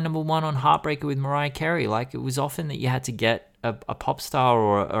was going number 1 on Heartbreaker with Mariah Carey. Like, it was often that you had to get a pop star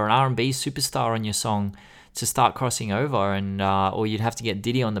or an R&B superstar on your song to start crossing over, and or you'd have to get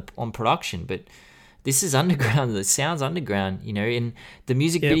Diddy on production. But this is underground. It sounds underground, you know. And the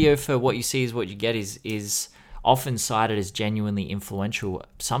music video for What You See Is What You Get is often cited as genuinely influential.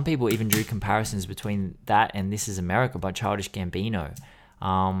 Some people even drew comparisons between that and This Is America by Childish Gambino,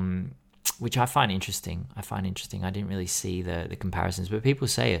 which I find interesting. I didn't really see the comparisons, but people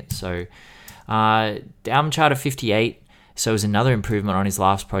say it. So the album chart of 58, so it was another improvement on his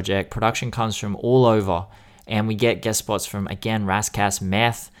last project. Production comes from all over, and we get guest spots from, again, Razzcast,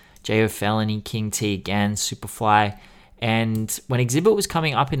 Meth, J.O. Felony, King T again, Superfly. And when Exhibit was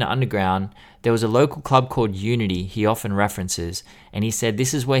coming up into underground, there was a local club called Unity he often references, and he said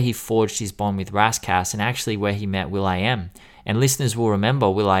this is where he forged his bond with Razzcast, and actually where he met will.i.am. And listeners will remember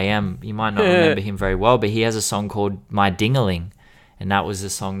will.i.am. You might not remember him very well, but he has a song called My Ding-a-ling, and that was the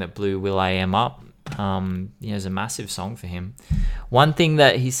song that blew will.i.am up. It was a massive song for him. One thing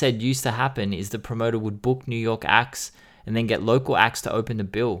that he said used to happen is the promoter would book New York acts and then get local acts to open the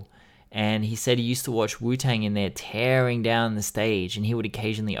bill. And he said he used to watch Wu-Tang in there tearing down the stage, and he would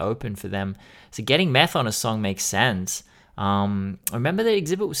occasionally open for them. So getting Meth on a song makes sense. Remember that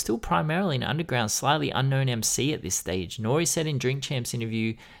Exhibit was still primarily an underground, slightly unknown MC at this stage. Nori said in Drink Champs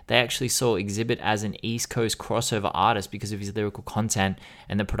interview they actually saw Exhibit as an East Coast crossover artist because of his lyrical content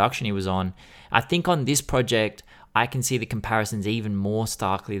and the production he was on. I think on this project, I can see the comparisons even more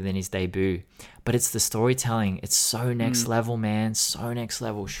starkly than his debut. But it's the storytelling. It's so next level, man. So next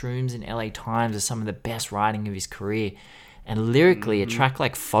level. Shrooms in LA Times are some of the best writing of his career. And lyrically, a track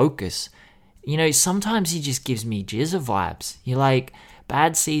like Focus, you know, sometimes he just gives me Jizza vibes. You're like,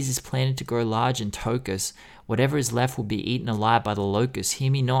 Bad Seeds is planted to grow large and tocus. Whatever is left will be eaten alive by the locusts.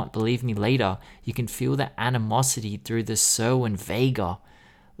 Hear me not, believe me later. You can feel the animosity through the Searle and Vega.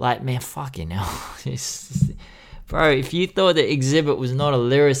 Like, man, fucking hell. Bro, if you thought that Exhibit was not a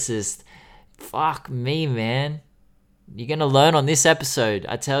lyricist, fuck me, man. You're going to learn on this episode.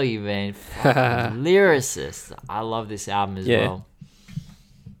 I tell you, man. Lyricist. I love this album as well.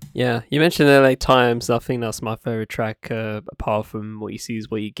 Yeah, you mentioned LA Times. I think that's my favorite track, apart from What You See Is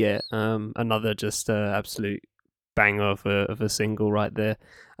What You Get. Another just absolute banger of a single right there.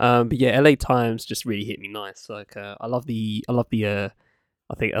 But yeah, LA Times just really hit me nice. Like, I love the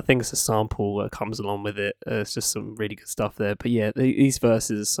I think it's a sample that comes along with it. It's just some really good stuff there. But yeah, these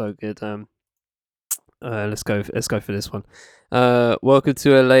verses are so good. Let's go for this one. Welcome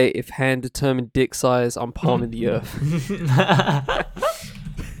to LA. If hand determined dick size, I'm palming the earth.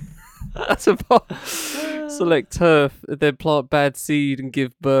 That's a part. Select turf, then plant bad seed and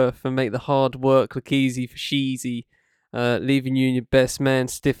give birth, and make the hard work look easy for sheezy. Leaving you and your best man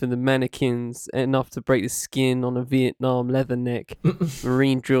stiff in the mannequins, enough to break the skin on a Vietnam leather neck.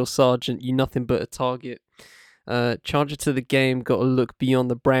 Marine drill sergeant, you nothing but a target. Charger to the game, gotta look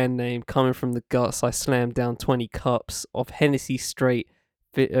beyond the brand name. Coming from the guts, I slammed down 20 cups of Hennessy straight.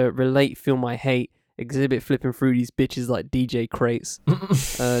 Relate, feel my hate. Exhibit flipping through these bitches like DJ crates.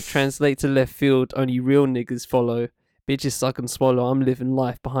 Translate to left field, only real niggas follow. Bitches suck and swallow, I'm living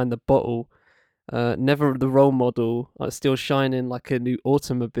life behind the bottle. Never the role model, still shining like a new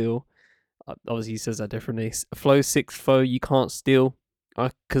automobile. Obviously he says that differently. Flow 6 foe, you can't steal.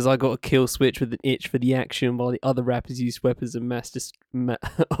 Cause I got a kill switch with an itch for the action, while the other rappers use weapons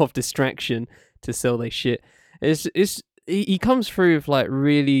of distraction to sell their shit. He comes through with like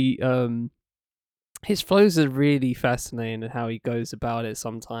really his flows are really fascinating and how he goes about it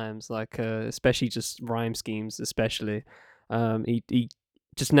sometimes, like especially just rhyme schemes, especially. He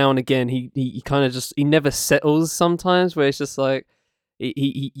just now and again he kind of just he never settles sometimes, where it's just like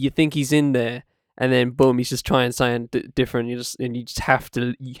you think he's in there and then boom, he's just trying something different. You just have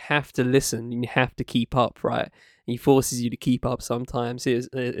to listen and you have to keep up, right? He forces you to keep up sometimes. Here's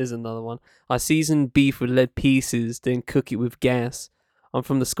another one. I season beef with lead pieces, then cook it with gas. I'm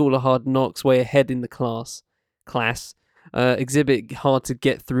from the school of hard knocks, way ahead in the class. Exhibit hard to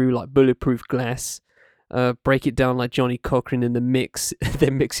get through like bulletproof glass. Break it down like Johnny Cochran in the mix,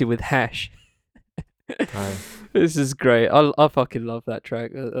 then mix it with hash. Right. This is great. I fucking love that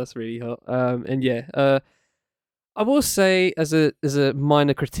track. That's really hot. And yeah, I will say as a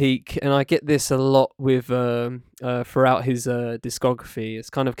minor critique, and I get this a lot with throughout his discography. It's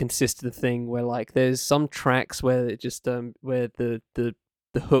kind of consistent thing where like there's some tracks where it just where the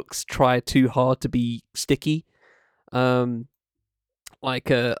hooks try too hard to be sticky. Like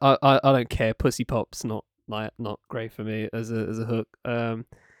I don't care. Pussy Pop's not great for me as a hook.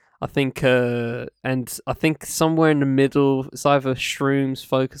 I think somewhere in the middle, it's either Shrooms,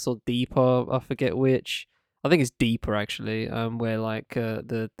 Focus, or Deeper. I forget which. I think it's Deeper actually. Where like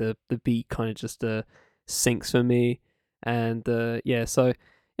the beat kind of just sinks for me, and yeah. So you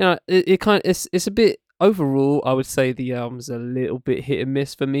know, it's a bit overall. I would say the album's a little bit hit and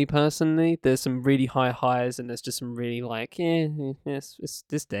miss for me personally. There's some really high highs, and there's just some really like it's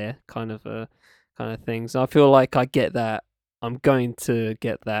just there kind of things. I feel like I get that. I'm going to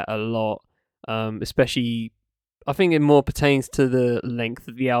get that a lot, especially. I think it more pertains to the length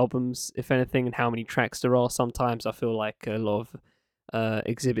of the albums, if anything, and how many tracks there are. Sometimes I feel like a lot of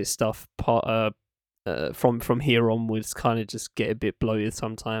Exhibit stuff from here onwards kind of just get a bit bloated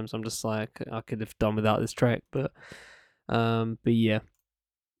sometimes. I'm just like, I could have done without this track, but yeah,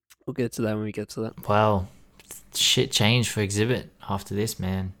 we'll get to that when we get to that. Wow, shit changed for Exhibit after this,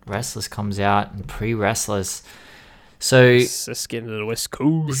 man. Restless comes out and pre-Restless. So let's get into the West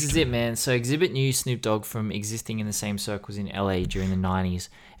Coast. This is it, man. So Exhibit knew Snoop Dogg from existing in the same circles in LA during the 90s.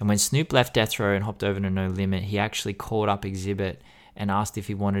 And when Snoop left Death Row and hopped over to No Limit, he actually called up Exhibit and asked if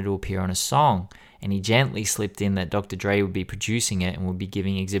he wanted to appear on a song. And he gently slipped in that Dr. Dre would be producing it and would be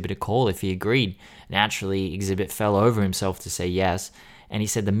giving Exhibit a call if he agreed. Naturally, Exhibit fell over himself to say yes. And he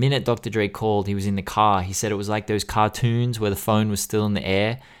said the minute Dr. Dre called, he was in the car. He said it was like those cartoons where the phone was still in the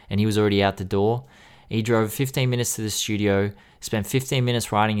air and he was already out the door. He drove 15 minutes to the studio, spent 15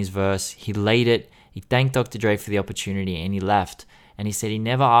 minutes writing his verse. He laid it. He thanked Dr. Dre for the opportunity, and he left. And he said he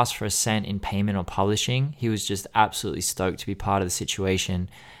never asked for a cent in payment or publishing. He was just absolutely stoked to be part of the situation.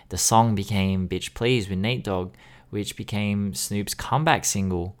 The song became Bitch Please with Nate Dogg, which became Snoop's comeback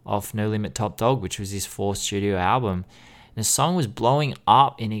single off No Limit Top Dog, which was his fourth studio album. And the song was blowing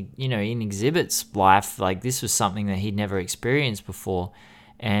up in Exhibit's life. Like, this was something that he'd never experienced before.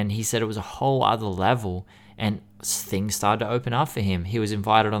 And he said it was a whole other level, and things started to open up for him. He was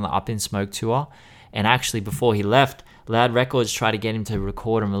invited on the Up in Smoke tour, and actually before he left, Loud Records tried to get him to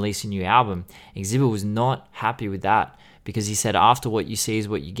record and release a new album. Exhibit was not happy with that, because he said after What You See Is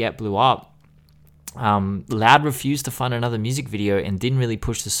What You Get blew up, Loud refused to fund another music video and didn't really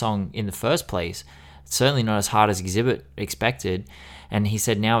push the song in the first place. Certainly not as hard as Exhibit expected. And he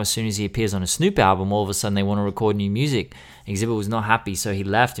said now as soon as he appears on a Snoop album, all of a sudden they want to record new music. Exhibit was not happy, so he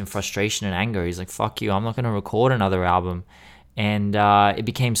left in frustration and anger. He's like, fuck you, I'm not going to record another album. And it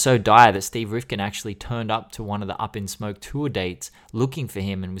became so dire that Steve Rifkin actually turned up to one of the Up in Smoke tour dates looking for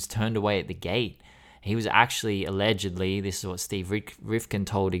him and was turned away at the gate. He was actually, allegedly, this is what Steve Rifkin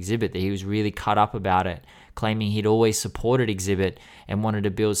told Exhibit, that he was really cut up about it, claiming he'd always supported Exhibit and wanted to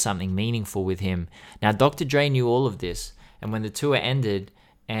build something meaningful with him. Now, Dr. Dre knew all of this, and when the tour ended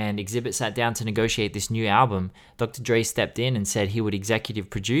and Exhibit sat down to negotiate this new album, Dr. Dre stepped in and said he would executive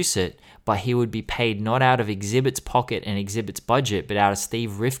produce it, but he would be paid not out of Exhibit's pocket and Exhibit's budget, but out of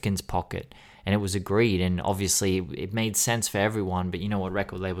Steve Rifkin's pocket. And it was agreed, and obviously it made sense for everyone, but you know what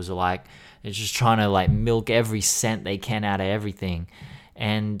record labels are like. They're just trying to like milk every cent they can out of everything.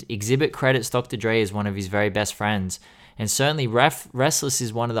 And Exhibit credits Dr. Dre as one of his very best friends. And certainly Restless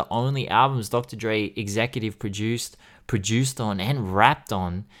is one of the only albums Dr. Dre executive produced on, and rapped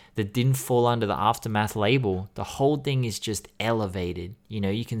on that didn't fall under the Aftermath label. The whole thing is just elevated. You know,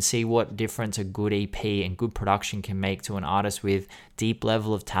 you can see what difference a good EP and good production can make to an artist with deep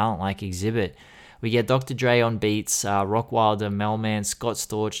level of talent like Exhibit. We get Dr. Dre on beats, Rockwilder, Melman, Scott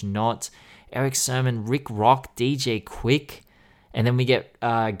Storch, Knott, Eric Sermon, Rick Rock, DJ Quick. And then we get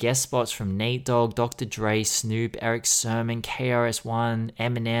guest spots from Nate Dogg, Dr. Dre, Snoop, Eric Sermon, KRS-One,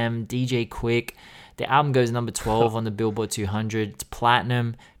 Eminem, DJ Quick. The album goes number 12 on the Billboard 200. It's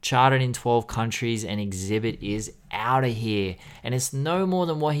platinum, charted in 12 countries, and Exhibit is out of here. And it's no more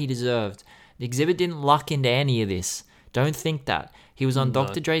than what he deserved. The Exhibit didn't luck into any of this. Don't think that. He was on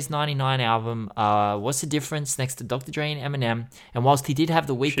Dr. Dre's 99 album, What's the Difference, next to Dr. Dre and Eminem. And whilst he did have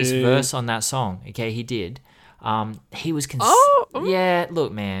the weakest verse on that song, okay, he did, he was... Yeah,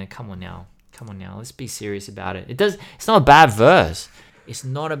 look, man, come on now. Let's be serious about it. It's not a bad verse. It's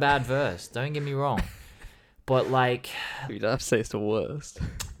not a bad verse. Don't get me wrong. But like... You don't have to say it's the worst.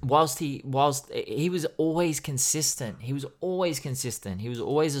 Whilst he was always consistent. He was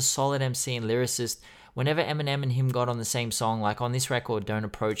always a solid MC and lyricist. Whenever Eminem and him got on the same song, like on this record, Don't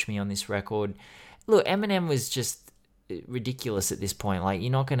Approach Me on this record. Look, Eminem was just ridiculous at this point. Like,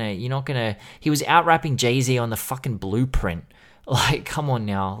 you're not gonna, he was out rapping Jay-Z on the fucking Blueprint. Like, come on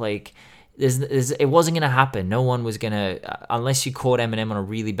now. Like, it wasn't gonna happen. No one was gonna, unless you caught Eminem on a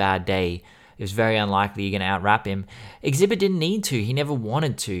really bad day, it was very unlikely you're gonna out-rap him. Exhibit didn't need to. He never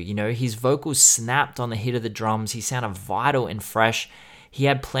wanted to. You know, his vocals snapped on the hit of the drums. He sounded vital and fresh. He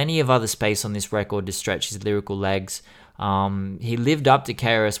had plenty of other space on this record to stretch his lyrical legs. He lived up to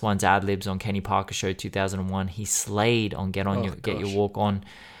KRS-One's ad-libs on Kenny Parker Show 2001. He slayed on Get Your Walk On.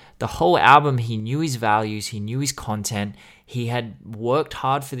 The whole album, he knew his values. He knew his content. He had worked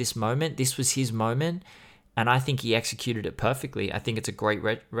hard for this moment. This was his moment. And I think he executed it perfectly. I think it's a great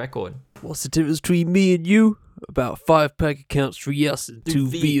record. What's the difference between me and you? About 5 bank accounts, 3 us, and 2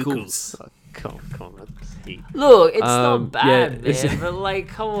 vehicles. Oh, come on. Look, it's not bad, yeah, man. But like,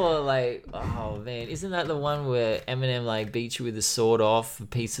 come on, like, oh man, isn't that the one where Eminem like beats you with the sword off, a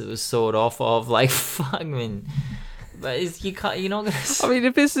piece of the sword off of? Like, fuck, man. But you're not gonna. I mean,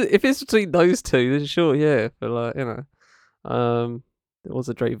 if it's between those two, then sure, yeah. But like, you know, there was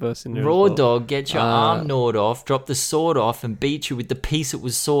a Drake verse in there. Raw Dog, get your arm gnawed off, drop the sword off, and beat you with the piece it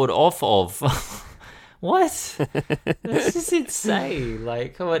was sawed off of. What? That's just insane.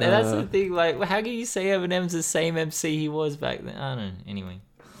 Like, come on. And that's the thing. Like, how can you say Eminem's the same MC he was back then? I don't know. Anyway.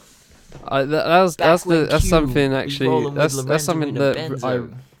 That's something actually. That's something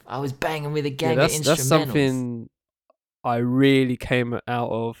that I was banging with a gang of instrumentals. That's something I really came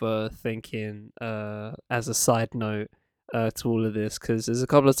out of thinking as a side note to all of this, because there's a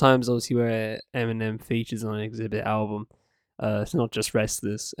couple of times obviously where Eminem features on an Exhibit album. It's not just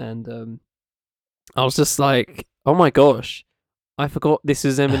Restless, and I was just like, oh my gosh, I forgot this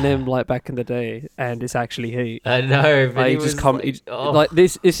is Eminem like back in the day, and it's actually he. I know, but Like, he he was just come, like, oh, like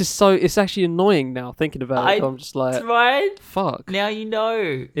this. It's just so. It's actually annoying now thinking about it. I'm just like, right? fuck. Now you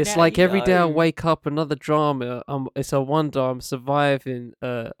know. It's Now like you every day I know. wake up, another drama. It's a wonder I'm surviving.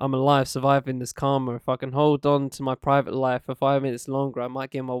 I'm alive, surviving this karma. If I can hold on to my private life for 5 minutes longer, I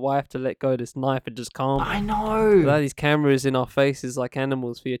might get my wife to let go of this knife and just calm I me. know. Without these cameras in our faces like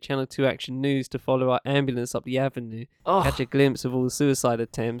animals for your Channel 2 Action News to follow our ambulance up the avenue, catch a glimpse of all the suicide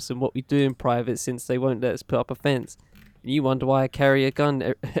attempts and what we do in private since they won't let us put up a fence. And you wonder why I carry a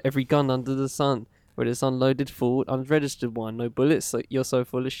gun, every gun under the sun. Whether it's unloaded, full, unregistered one, no bullets, so you're so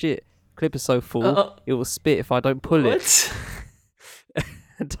full of shit. Clip is so full, it will spit if I don't pull it.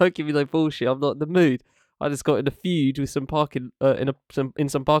 Don't give me no bullshit, I'm not in the mood. I just got in a feud with some parking in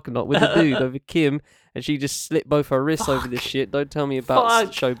some parking lot with a dude over Kim, and she just slit both her wrists over this shit. Don't tell me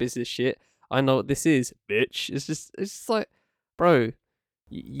about show business shit. I know what this is, bitch. It's just like, bro,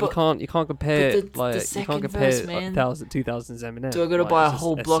 you can't compare the like you second can't compare verse, man. 2000s Eminem. Do I gotta Like, buy a it's just-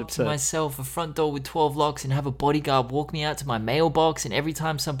 whole it's block to absurd. myself, a front door with 12 locks, and have a bodyguard walk me out to my mailbox? And every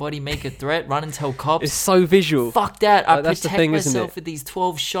time somebody make a threat, run and tell cops. It's so visual. Fuck that! I Like, that's the protect thing, isn't myself it? with these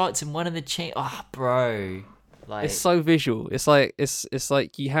 12 shots and one of the chain. Oh, bro, like It's so visual. It's like it's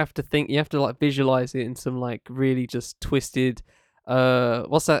like you have to like visualize it in some like really just twisted.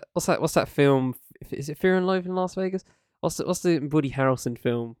 What's that film? Is it Fear and Loathing in Las Vegas? What's the Woody Harrelson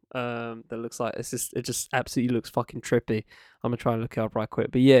film? That looks like it just absolutely looks fucking trippy. I'm gonna try and look it up right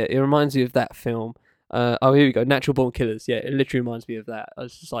quick. But yeah, it reminds me of that film. Oh, here we go. Natural Born Killers. Yeah, it literally reminds me of that.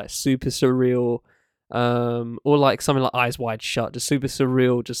 It's just like super surreal. Or like something like Eyes Wide Shut, just super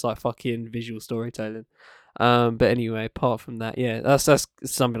surreal, just like fucking visual storytelling. But anyway, apart from that, yeah, that's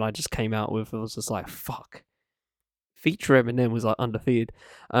something I just came out with. I was just like, fuck. Feature Eminem was like undefeated.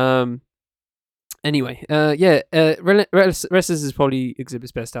 Anyway, yeah, Restless is probably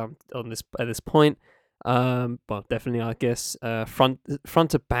Exhibit's best album on this at this point. Well, definitely, I guess. Front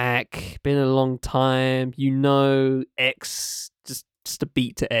to back, been a long time. X, just a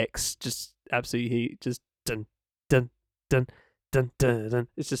beat to X, just absolutely, just dun dun dun dun dun dun.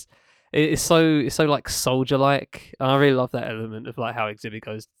 It's just, it's so like soldier like. I really love that element of like how Exhibit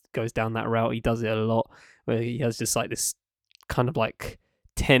goes down that route. He does it a lot, where he has just like this kind of like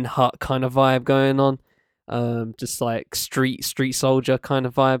 10 Hut kind of vibe going on, just like street soldier kind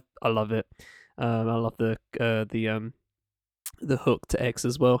of vibe. I love it. I love the hook to X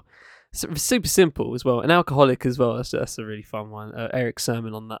as well. Super simple as well. An Alcoholic as well. That's a really fun one. Eric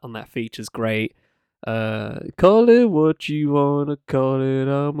Sermon on that feature's great. Call it what you wanna call it.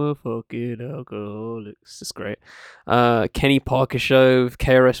 I'm a fucking alcoholic. It's just great. Kenny Parker Show,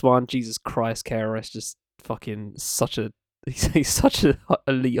 KRS-One. Jesus Christ, KRS just fucking such a. He's such an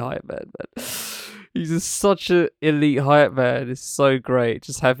elite hype man. He's just such an elite hype man. It's so great.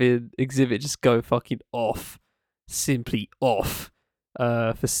 Just having Exhibit just go fucking off, simply off.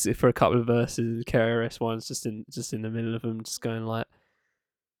 For a couple of verses, KRS-One's just in the middle of them, just going like,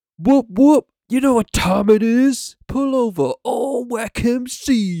 whoop whoop. You know what time it is? Pull over, all whack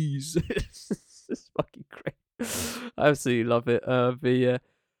MCs. It's fucking great. I absolutely love it. But yeah,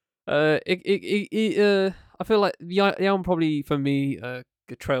 I feel like the album probably for me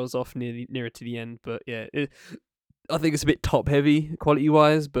trails off nearer to the end, but yeah, I think it's a bit top heavy quality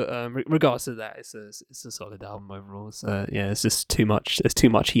wise, but regardless of that, it's a solid album overall. So yeah, it's just too much. There's too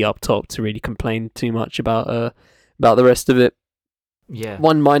much heat up top to really complain too much about the rest of it. yeah.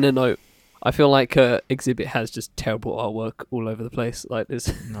 One minor note. I feel like Exhibit has just terrible artwork all over the place. Like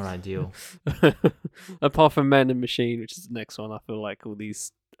there's Not ideal. apart from Man and Machine, which is the next one. I feel like all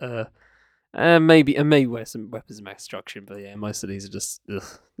these maybe some Weapons of Mass Destruction, but yeah, most of these are just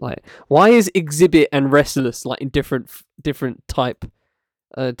like, why is Exhibit and Restless like in different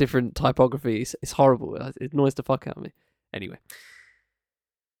typographies? It's horrible. It annoys the fuck out of me. Anyway,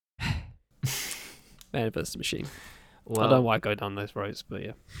 Man vs Machine. Well, I don't know why I go down those roads, but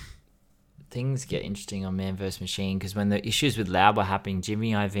yeah. things get interesting on Man vs. Machine because when the issues with Loud were happening,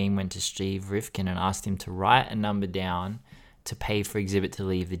 Jimmy Iovine went to Steve Rifkin and asked him to write a number down to pay for Exhibit to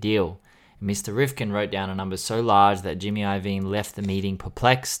leave the deal. And Mr. Rifkin wrote down a number so large that Jimmy Iovine left the meeting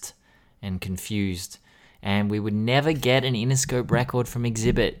perplexed and confused. And we would never get an Interscope record from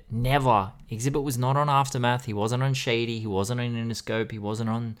Exhibit. Never. Exhibit was not on Aftermath. He wasn't on Shady. He wasn't on Interscope. He wasn't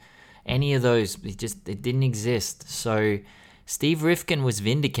on any of those. It didn't exist. So Steve Rifkin was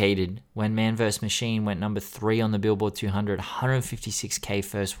vindicated when Man vs. Machine went number 3 on the Billboard 200, 156K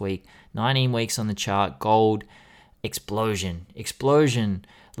first week, 19 weeks on the chart, gold, explosion.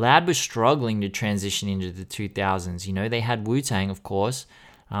 Loud was struggling to transition into the 2000s. You know, they had Wu-Tang, of course,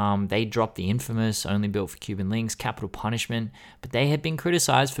 They dropped the infamous Only Built for Cuban Links, Capital Punishment, but they had been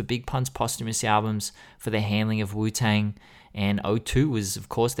criticized for Big Pun's posthumous albums for their handling of Wu-Tang, and '02 was, of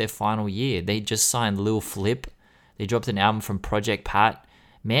course, their final year. They just signed Lil Flip. They dropped an album from Project Pat.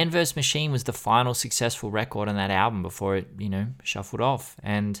 Man vs. Machine was the final successful record on that album before it, shuffled off.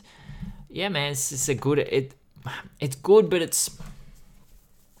 And yeah, man, it's a good. It's good, but it's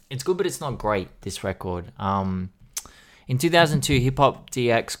good, but it's not great. This record. In 2002, Hip Hop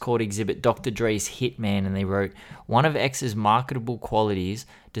DX called Exhibit Dr. Dre's Hitman, and they wrote, "One of X's marketable qualities,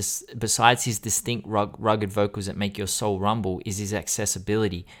 besides his distinct rugged vocals that make your soul rumble, is his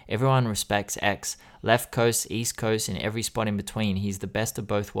accessibility. Everyone respects X. Left coast, east coast, and every spot in between. He's the best of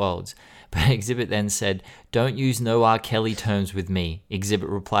both worlds." But Exhibit then said, "Don't use no R. Kelly terms with me." Exhibit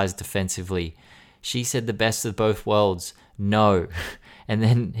replies defensively, "She said the best of both worlds. No." And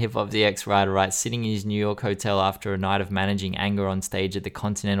then Hip Hop DX writer writes, sitting in his New York hotel after a night of managing anger on stage at the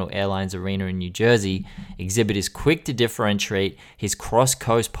Continental Airlines Arena in New Jersey, Exhibit is quick to differentiate his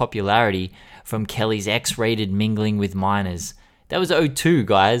cross-coast popularity from Kelly's X-rated mingling with minors. That was '02,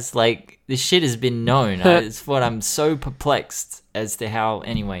 guys. Like, this shit has been known. It's what I'm so perplexed as to how...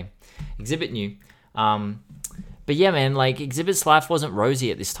 Anyway, Exhibit knew. But yeah, man, like, Exhibit's life wasn't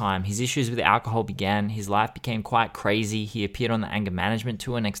rosy at this time. His issues with alcohol began. His life became quite crazy. He appeared on the Anger Management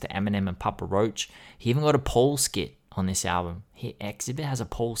tour next to Eminem and Papa Roach. He even got a pole skit on this album. Exhibit has a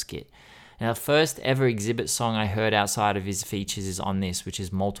pole skit. Now, the first ever Exhibit song I heard outside of his features is on this, which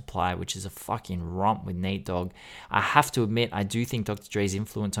is Multiply, which is a fucking romp with Nate Dogg. I have to admit, I do think Dr. Dre's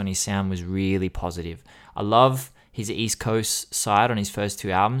influence on his sound was really positive. I love his East Coast side on his first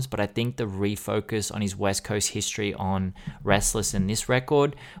two albums, but I think the refocus on his West Coast history on Restless and this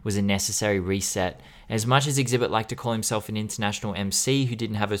record was a necessary reset. As much as Exhibit liked to call himself an international MC who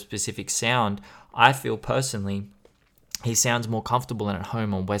didn't have a specific sound, I feel personally he sounds more comfortable and at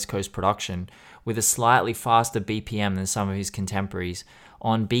home on West Coast production, with a slightly faster BPM than some of his contemporaries.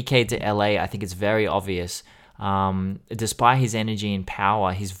 On BK to LA, I think it's very obvious. Despite his energy and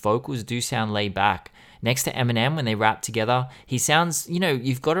power, his vocals do sound laid back. Next to Eminem, when they rap together, he sounds,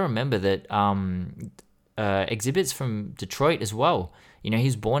 you've got to remember that Exhibit's from Detroit as well.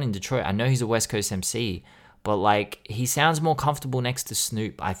 He's born in Detroit. I know he's a West Coast MC, but like, he sounds more comfortable next to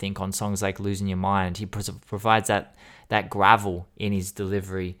Snoop, I think, on songs like Losing Your Mind. He provides that gravel in his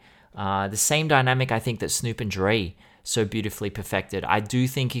delivery. The same dynamic, I think, that Snoop and Dre so beautifully perfected. I do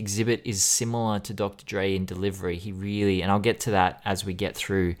think Exhibit is similar to Dr. Dre in delivery. He really, and I'll get to that as we get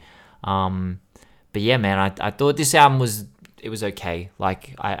through. But yeah, man, I thought this album was okay.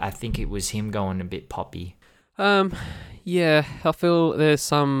 Like, I think it was him going a bit poppy. Yeah, I feel there's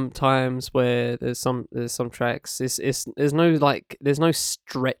some times where there's some tracks. There's no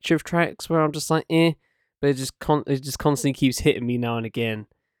stretch of tracks where I'm just like, but it just constantly keeps hitting me now and again.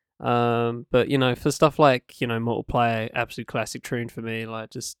 But for stuff like Multiply, absolute classic tune for me. Like,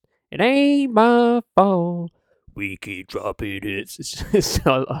 just it ain't my fault. We keep dropping hits.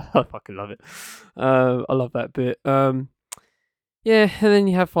 I fucking love it. I love that bit. Yeah, and then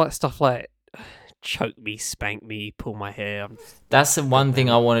you have like stuff like choke me, spank me, pull my hair. That's the one thing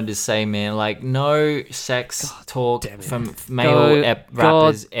I wanted to say, man. Like, no sex talk from male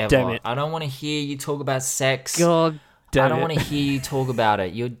rappers ever. I don't want to hear you talk about sex. I don't want to hear you talk about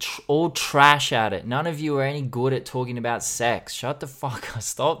it. You're all trash at it. None of you are any good at talking about sex. Shut the fuck up.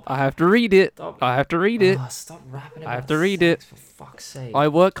 Stop. I have to read it. Stop rapping about I have to read it. For fuck's sake. I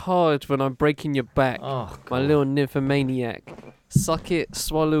work hard when I'm breaking your back. Oh, my little nymphomaniac. Suck it,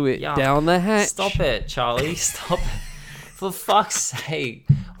 swallow it, down the hatch. Stop it, Charlie. Stop it. For fuck's sake.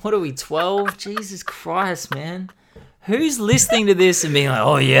 What are we, 12? Jesus Christ, man. Who's listening to this and being like,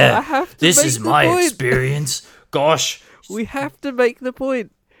 oh yeah, this is my experience. Gosh. We have to make the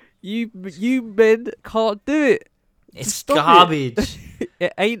point. You men can't do it. It's garbage.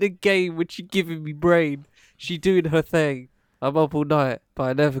 It ain't a game which you giving me brain. She doing her thing. I'm up all night, but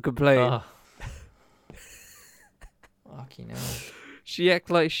I never complain. Oh. Fucking hell. She act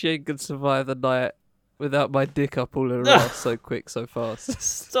like she ain't gonna survive the night without my dick up all her ass so quick, so fast.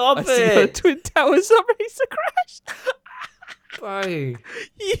 Stop I it. see her Twin Towers up, race to crash. Bro.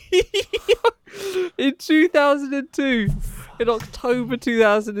 In 2002, in October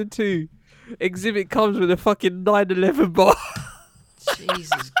 2002, Exhibit comes with a fucking 9/11 bar.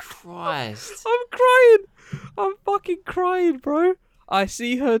 Jesus Christ. I'm crying. I'm fucking crying, bro. I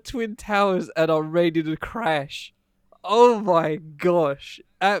see her Twin Towers and I'm ready to crash. Oh my gosh.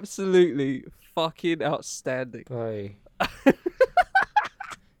 Absolutely fucking outstanding. Bro.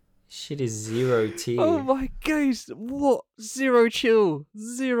 Shit is zero tier. Oh my gosh. What? Zero chill.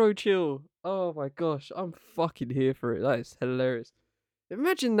 Zero chill. Oh my gosh. I'm fucking here for it. That is hilarious.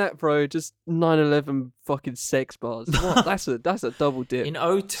 Imagine that, bro. Just 9/11 fucking sex bars. What? That's a double dip. In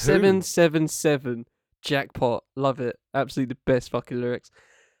 02. 777 jackpot. Love it. Absolutely the best fucking lyrics.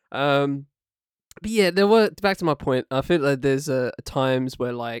 But yeah, there were, back to my point. I feel like there's times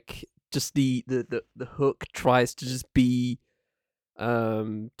where like just the hook tries to just be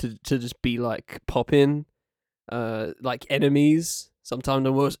to just be like popping like enemies. Sometimes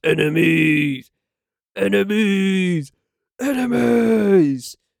the worst enemies, energies.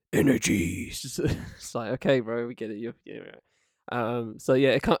 It's like, okay, bro, we get it. So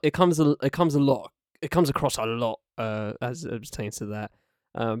yeah, it comes across a lot as it pertains to that.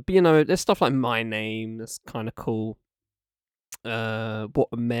 But there's stuff like My Name that's kind of cool. What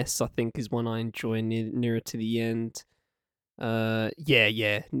a Mess, I think, is one I enjoy nearer to the end. Yeah.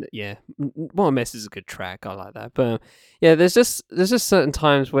 What a Mess is a good track. I like that. But yeah, there's just certain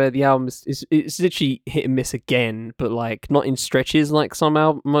times where the album it's literally hit and miss again, but like not in stretches like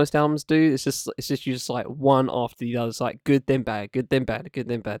most albums do. It's just like one after the other. It's like good then bad, good then bad, good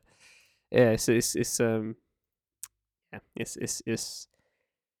then bad. Yeah, so it's it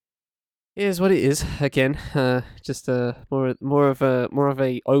is what it is. Again, just more of a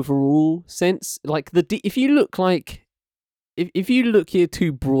overall sense. Like if you look like if you look here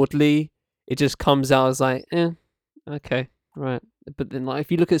too broadly, it just comes out as like, okay, right. But then like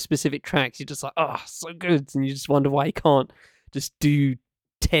if you look at specific tracks, you're just like, oh, so good, and you just wonder why you can't just do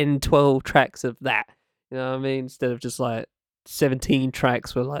 10, 12 tracks of that. You know what I mean? Instead of just like 17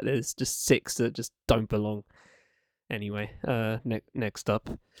 tracks where like there's just 6 that just don't belong. Anyway, next up.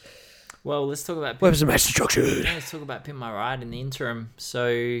 Well, let's talk about Weapons of Mass Destruction. Let's talk about Pimp My Ride in the interim.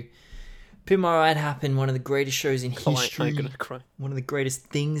 So, Pimp My Ride happened, one of the greatest shows in history. I'm gonna cry. One of the greatest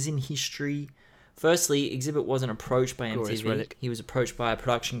things in history. Firstly, Exhibit wasn't approached by Glorious MTV. relic. He was approached by a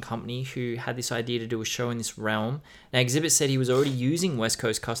production company who had this idea to do a show in this realm. Now, Exhibit said he was already using West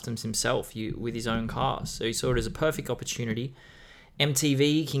Coast Customs himself with his own cars, so he saw it as a perfect opportunity.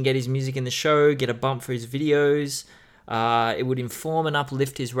 MTV can get his music in the show, get a bump for his videos. It would inform and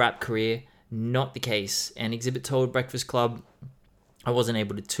uplift his rap career. Not the case. And Exhibit told Breakfast Club, I wasn't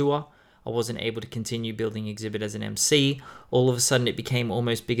able to tour. I wasn't able to continue building Exhibit as an MC. All of a sudden, it became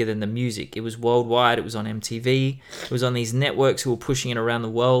almost bigger than the music. It was worldwide. It was on MTV. It was on these networks who were pushing it around the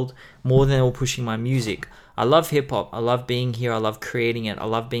world more than they were pushing my music. I love hip-hop. I love being here. I love creating it. I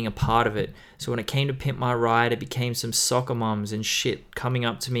love being a part of it. So when it came to Pimp My Ride, it became some soccer mums and shit coming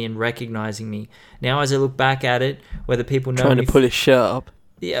up to me and recognizing me. Now, as I look back at it, whether people know Trying me... to pull his shirt up.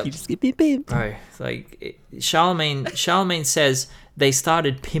 Yeah. You just get me pimped. Bro, like, Charlemagne says they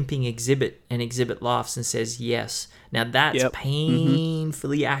started pimping Exhibit, and Exhibit laughs and says yes. Now, that's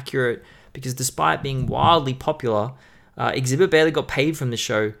painfully accurate, because despite being wildly popular, Exhibit barely got paid from the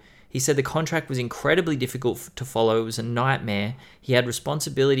show. He said the contract was incredibly difficult to follow. It was a nightmare. He had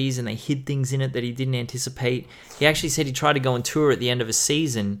responsibilities and they hid things in it that he didn't anticipate. He actually said he tried to go on tour at the end of a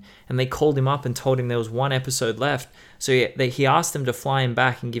season and they called him up and told him there was one episode left. So he asked them to fly him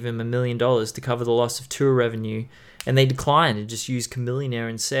back and give him $1 million to cover the loss of tour revenue. And they declined and just used Chamillionaire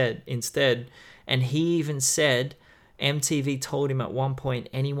instead. And he even said MTV told him at one point,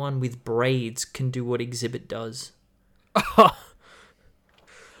 anyone with braids can do what Exhibit does. Oh,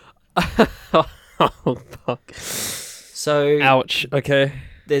 fuck. So, ouch. Okay.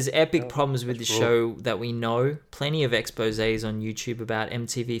 There's epic problems with the show that we know. Plenty of exposés on YouTube about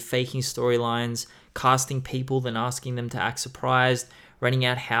MTV faking storylines, casting people, then asking them to act surprised, renting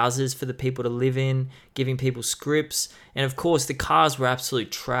out houses for the people to live in, giving people scripts, and of course the cars were absolute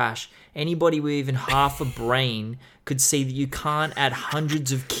trash. Anybody with even half a brain could see that you can't add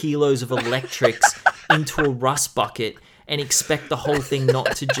hundreds of kilos of electrics into a rust bucket and expect the whole thing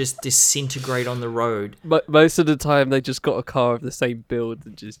not to just disintegrate on the road. But most of the time, they just got a car of the same build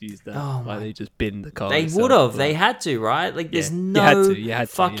and just used that. Oh like they just binned the car. They would have. They had to, right? Like, there's no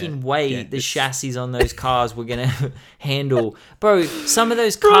fucking way the chassis on those cars were going to handle. Bro, some of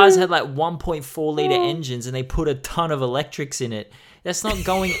those cars had like 1.4 litre engines and they put a ton of electrics in it. That's not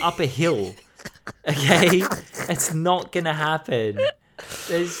going up a hill. Okay? It's not going to happen.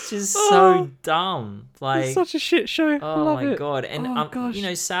 It's just so dumb. Like, it's such a shit show. Oh my god! And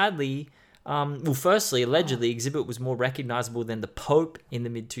sadly, firstly, allegedly, Exhibit was more recognizable than the Pope in the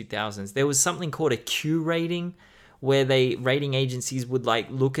mid 2000s. There was something called a Q rating, where rating agencies would like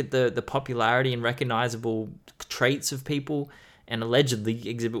look at the popularity and recognizable traits of people, and allegedly,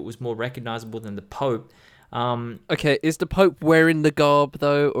 Exhibit was more recognizable than the Pope. Okay, is the Pope wearing the garb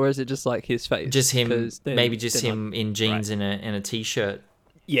though, or is it just like his face? Just him, maybe just him in jeans and a t-shirt.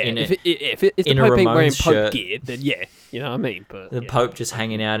 Yeah, if the Pope ain't wearing Pope gear, then yeah, you know what I mean. But the Pope just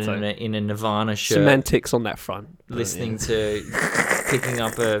hanging out in a Nirvana shirt. Semantics on that front. Listening to picking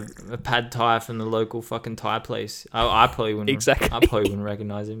up a pad thai from the local fucking Thai place. I probably wouldn't. Exactly. I probably wouldn't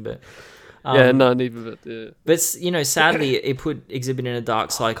recognize him, but. Yeah, no, neither. But sadly, it put Exhibit in a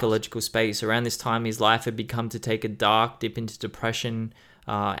dark psychological space. Around this time, his life had become to take a dark dip into depression,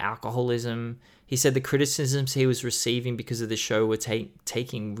 alcoholism. He said the criticisms he was receiving because of the show were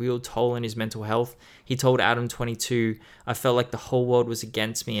taking real toll on his mental health. He told Adam 22, "I felt like the whole world was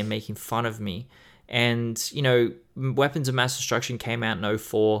against me and making fun of me." And, Weapons of Mass Destruction came out in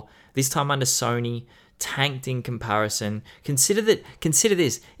 2004, this time under Sony, tanked in comparison. Consider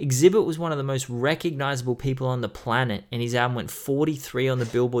this. Exhibit was one of the most recognizable people on the planet, and his album went 43 on the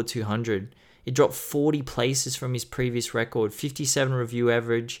Billboard 200. It dropped 40 places from his previous record, 57 review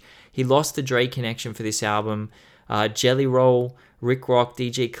average. He lost the Dre connection for this album. Jelly Roll, Rick Rock,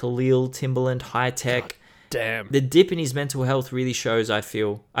 DJ Khalil, Timbaland, High Tech. Damn. The dip in his mental health really shows, I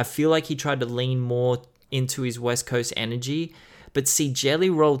feel. I feel like he tried to lean more into his West Coast energy. But see, Jelly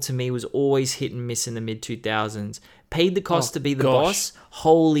Roll to me was always hit and miss in the mid-2000s. Paid the cost to be the boss.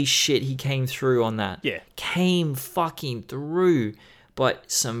 Holy shit, he came through on that. Yeah. Came fucking through.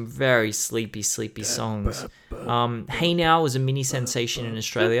 But some very sleepy songs. Hey Now was a mini sensation in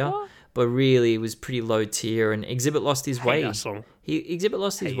Australia. But really, it was pretty low tier. And Exhibit lost his way. That song. Exhibit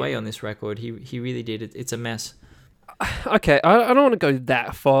lost his way on this record. He really did. It's a mess. Okay, I don't want to go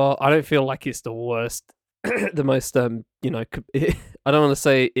that far. I don't feel like it's the worst. The most I don't want to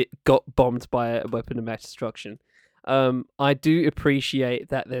say it got bombed by a weapon of mass destruction. I do appreciate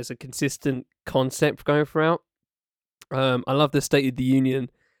that there's a consistent concept going throughout. I love the State of the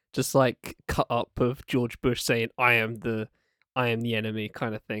Union, just like cut up of George Bush saying "I am the enemy"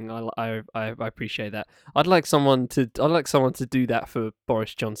 kind of thing. I appreciate that. I'd like someone to do that for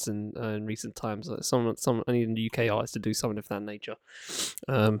Boris Johnson in recent times. Like someone I need a UK artist to do something of that nature.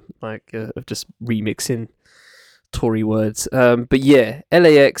 Of just remixing Tory words. But yeah,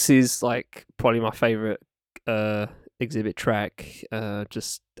 LAX is like probably my favorite Exhibit track.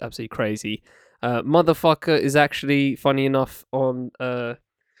 Just absolutely crazy. Motherfucker is actually, funny enough, on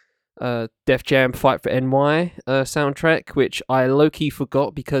Def Jam Fight for NY soundtrack, which I low-key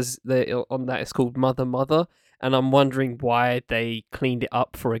forgot because on that it's called Mother, and I'm wondering why they cleaned it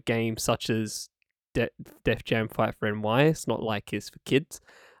up for a game such as Def Jam Fight for NY. It's not like it's for kids,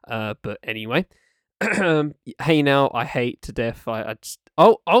 but anyway. Hey Now, I hate to death. I just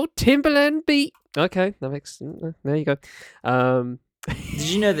Timbaland beat. Okay, that makes there you go. Did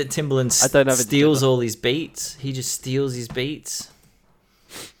you know that Timbaland steals all his beats? He just steals his beats.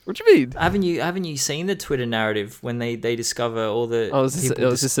 What do you mean? Haven't you seen the Twitter narrative when they discover all the?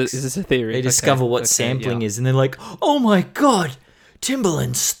 Is this a theory? They discover what sampling is, and they're like, "Oh my god,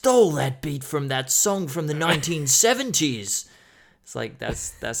 Timbaland stole that beat from that song from the 1970s." It's like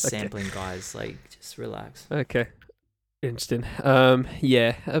that's sampling, guys. Like, just relax. Okay. Interesting.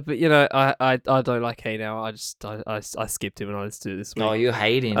 Yeah, but I don't like Hey Now. I skipped him when I listened to it this week. Oh, you're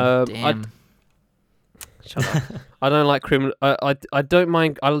hating. Damn. Shut up. I don't like criminal. I don't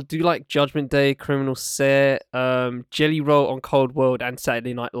mind. I do like Judgment Day, Criminal Set, Jelly Roll on Cold World, and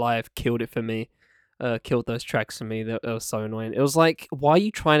Saturday Night Live killed it for me. Killed those tracks for me. That was so annoying. It was like, why are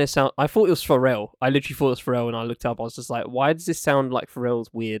you trying to sound? I thought it was Pharrell. I literally thought it was Pharrell, and I looked up. I was just like, why does this sound like Pharrell's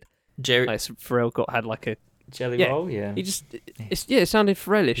weird? Pharrell had like a Jelly Roll, yeah. He just, it sounded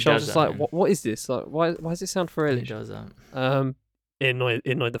Pharrellish. I was just like, what is this? Like, why does it sound Pharrellish? He does that. It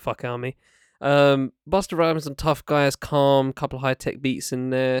annoyed the fuck out of me. Busta Rhymes and Tough Guys, Calm, couple of high tech beats in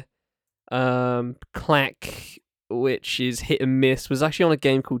there. Clack, which is hit and miss, was actually on a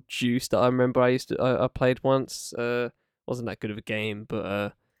game called Juice that I remember I played once. Wasn't that good of a game,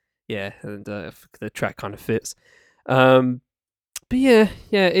 but yeah, and the track kind of fits. But yeah,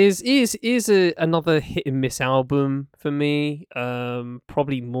 is another hit and miss album for me.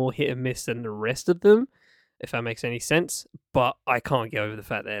 Probably more hit and miss than the rest of them, if that makes any sense. But I can't get over the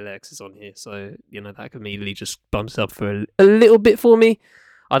fact that LX is on here, so that immediately just bumps up for a little bit for me.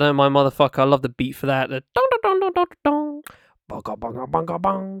 I don't mind Motherfucker. I love the beat for that. The dong dong dong dong dong, bonga bonga bonga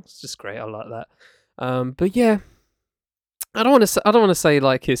bong. It's just great. I like that. But yeah, I don't want to say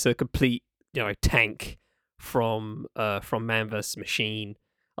like it's a complete tank from Man vs Machine.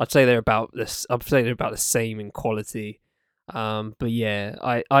 I'd say they're about this. I'd say they're about the same in quality. But yeah,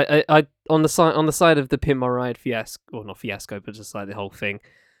 I on the side of the Pimp My Ride fiasco, or not fiasco, but just like the whole thing.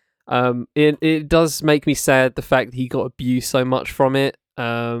 It does make me sad the fact that he got abused so much from it.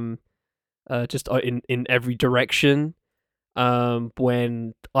 Just in every direction.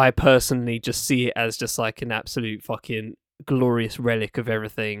 When I personally just see it as just like an absolute fucking glorious relic of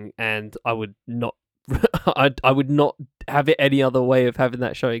everything, and I would not I would not have it any other way of having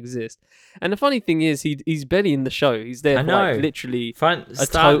that show exist. And the funny thing is, he's barely in the show. He's there I for like know. literally Front, a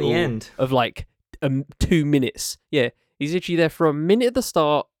start, total the end. of like 2 minutes. Yeah, he's literally there for a minute at the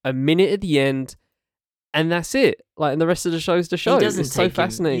start, a minute at the end, and that's it. Like, and the rest of the show's the show. He doesn't It's so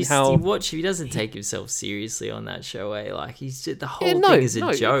fascinating how he doesn't take himself seriously on that show. Like he's just, the whole yeah, thing is a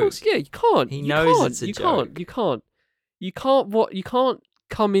of joke. course, yeah, you can't. He you knows can't, it's a you joke. You can't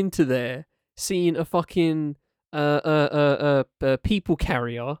come into there seeing a fucking people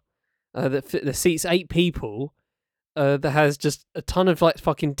carrier that seats 8 people. That has just a ton of like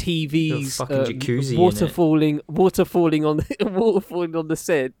fucking TVs, fucking jacuzzi water in it. falling on the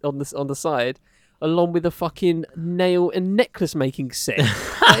set on the side, along with a fucking nail and necklace making set.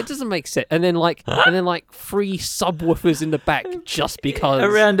 Like, it doesn't make sense. And then like 3 subwoofers in the back just because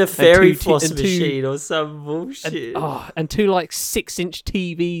Around a fairy two- floss and two- machine or some bullshit. and 2 like 6-inch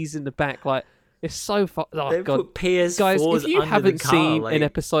TVs in the back. Like, it's so They god. put PS4s Guys, if you under haven't the car, seen like, an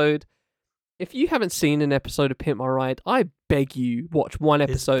episode, of Pimp My Ride, I beg you, watch one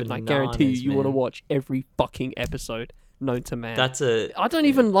episode, and I guarantee bananas, you want to man. watch every fucking episode known to man. That's a I don't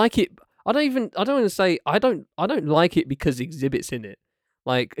even like it. I don't want to say I don't like it because Exhibit's in it.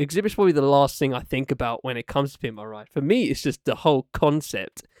 Like, Exhibit's probably the last thing I think about when it comes to Pimp My Ride. For me, it's just the whole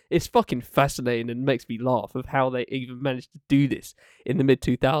concept. It's fucking fascinating and makes me laugh of how they even managed to do this in the mid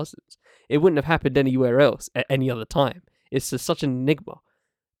 2000s. It wouldn't have happened anywhere else at any other time. It's just such an enigma.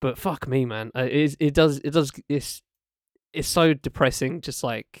 But fuck me, man. It's so depressing just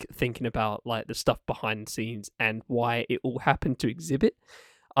like thinking about like the stuff behind the scenes and why it all happened to Exhibit.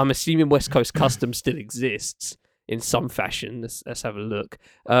 I'm assuming West Coast Customs still exists in some fashion. Let's have a look.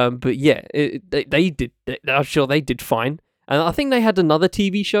 But yeah, I'm sure they did fine. And I think they had another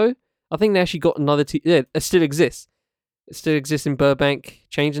TV show. I think they actually got another yeah, it still exists. It still exists in Burbank,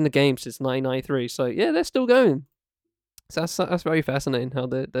 changing the game since 1993. So yeah, they're still going. So that's very fascinating how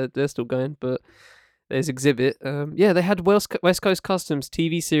they're still going. But there's Exhibit. Yeah, they had West Coast Customs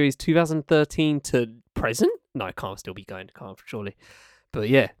TV series 2013 to present. No, it can't still be going. Can't surely. But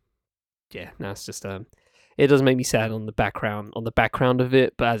yeah, no, it's just it does make me sad on the background of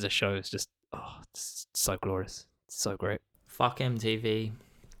it. But as a show, it's just it's so glorious, it's so great. fuck MTV.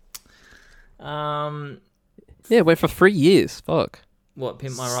 Yeah, it went for 3 years. Fuck. What,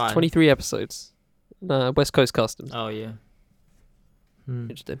 Pimp My Ride? 23 episodes. West Coast Customs. Oh yeah.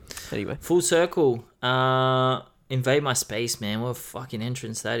 Interesting. Anyway, Full circle. Invade My Space, man. What a fucking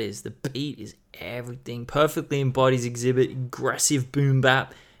entrance that is. The beat is everything. Perfectly embodies Exhibit. Aggressive boom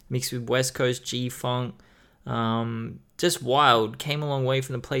bap mixed with West Coast G-Funk. Just wild. Came a long way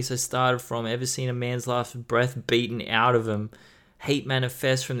from the place I started from. Ever seen a man's last breath beaten out of him? Hate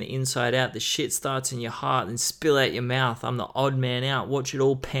manifests from the inside out. The shit starts in your heart and spill out your mouth. I'm the odd man out. Watch it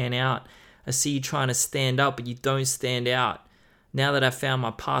all pan out. I see you trying to stand up, but you don't stand out. Now that I found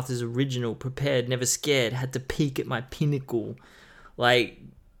my path is original, prepared, never scared, had to peak at my pinnacle. Like,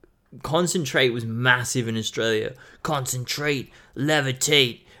 Concentrate was massive in Australia. Concentrate,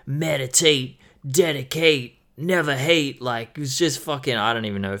 levitate, meditate, dedicate, never hate. Like, it was just fucking, I don't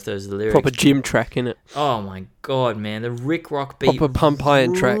even know if those are the lyrics. proper gym track in it. Oh my god, man. The Rick Rock beat Proper pump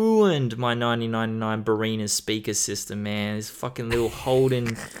iron track. ruined my 1999 Barina speaker system, man. This fucking little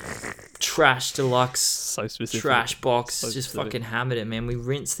Holden trash deluxe So specific. trash box So just specific. fucking hammered it, man. We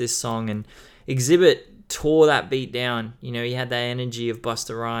rinsed this song, and Exhibit tore that beat down. You know, he had that energy of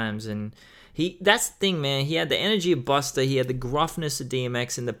Busta Rhymes, and that's the thing, man. He had the energy of Busta, he had the gruffness of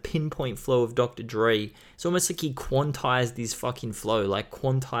DMX, and the pinpoint flow of Dr. Dre. It's almost like he quantized his fucking flow, like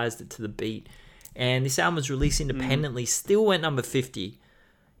quantized it to the beat. And this album was released independently, still went number 50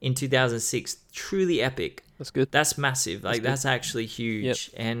 in 2006. Truly epic. That's good. That's massive. Like, that's actually huge. Yep.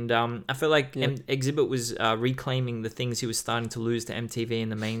 And I feel like Yep. Exhibit was reclaiming the things he was starting to lose to MTV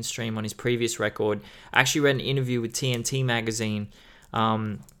and the mainstream on his previous record. I actually read an interview with TNT magazine,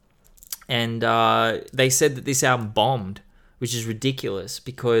 and they said that this album bombed, which is ridiculous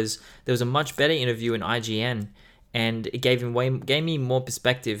because there was a much better interview in IGN, and it gave me more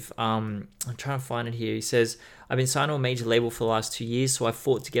perspective. I'm trying to find it here. He says, I've been signed to a major label for the last 2 years, so I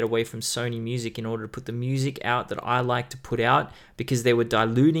fought to get away from Sony Music in order to put the music out that I like to put out because they were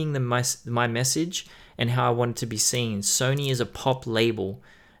diluting my message and how I wanted to be seen. Sony is a pop label,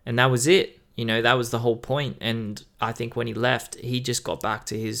 and that was it. You know, that was the whole point. And I think when he left, he just got back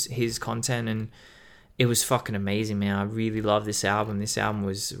to his content, and it was fucking amazing, man. I really love this album. This album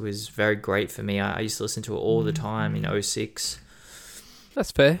was very great for me. I used to listen to it all the time in 2006.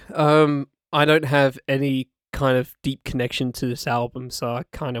 That's fair. I don't have any kind of deep connection to this album, so I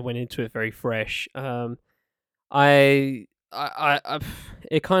kind of went into it very fresh. I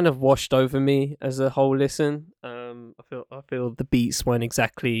it kind of washed over me as a whole listen. I feel the beats weren't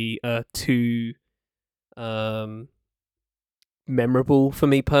exactly too memorable for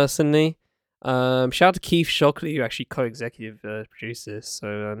me personally. Shout out to Keith Shockley, who actually co-executive produced this,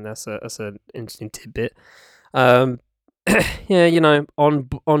 so that's an interesting tidbit. Yeah,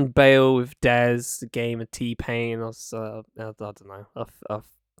 on bail with Daz, the game, and T-Pain. I don't know. I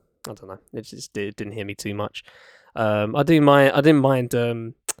don't know. It just didn't hear me too much. I didn't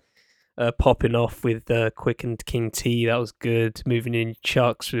mind popping off with Quick and King T. That was good. Moving in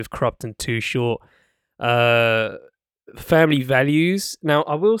Chucks with Corrupt and Too Short. Family Values. Now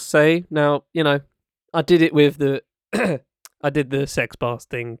I will say, I did it with the I did the Sex Bars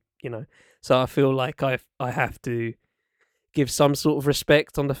thing, so I feel like I have to give some sort of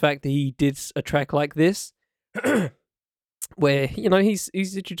respect on the fact that he did a track like this, where he's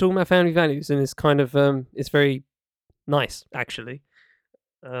literally talking about family values, and it's kind of it's very nice actually.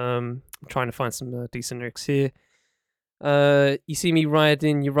 I'm trying to find some decent lyrics here. You see me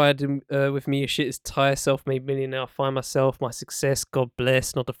riding, you're riding with me, your shit is tight, self-made millionaire, I find myself, my success, God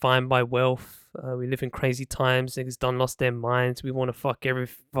bless, not defined by wealth. We live in crazy times, niggas done lost their minds, we want to fuck every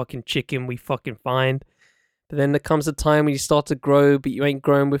fucking chicken we fucking find. But then there comes a time when you start to grow, but you ain't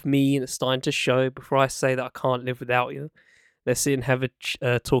growing with me, and it's starting to show. Before I say that I can't live without you, let's sit and have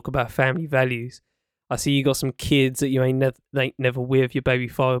a talk about family values. I see you got some kids that you ain't never with. Your baby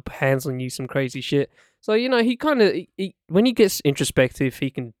father hands on you, some crazy shit. So he kind of when he gets introspective, he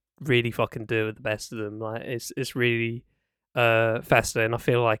can really fucking do it with the best of them. Like it's really fascinating. I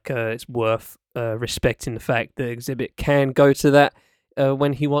feel like it's worth respecting the fact that Exhibit can go to that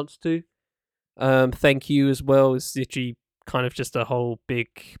when he wants to. Thank you as well. It's literally kind of just a whole big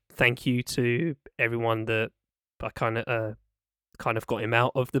thank you to everyone that I kind of got him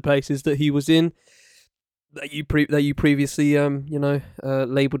out of the places that he was in, that you previously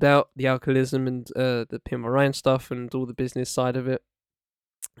labeled out, the alcoholism and the Pimp My Ryan stuff and all the business side of it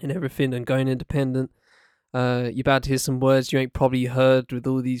and everything, and going independent. You're about to hear some words you ain't probably heard, with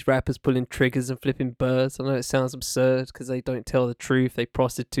all these rappers pulling triggers and flipping birds. I know it sounds absurd because they don't tell the truth. They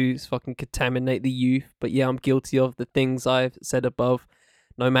prostitutes, fucking contaminate the youth. But yeah, I'm guilty of the things I've said above.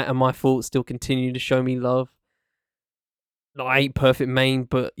 No matter my fault, still continue to show me love. No, I ain't perfect, main,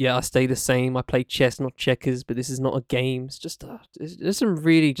 but yeah, I stay the same. I play chess, not checkers, but this is not a game. It's just there's some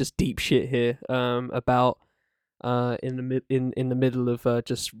really just deep shit here about in the middle of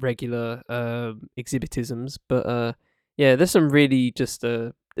just regular exhibitisms, but yeah, there's some really just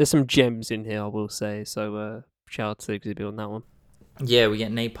there's some gems in here, I will say. So shout out to Exhibit on that one. Yeah, we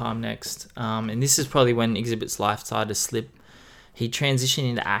get Napalm next, and this is probably when Exhibit's life started to slip. He transitioned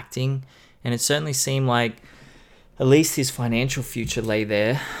into acting, and it certainly seemed like at least his financial future lay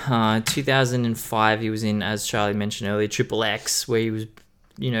there. 2005, he was in, as Charlie mentioned earlier, Triple X, where he was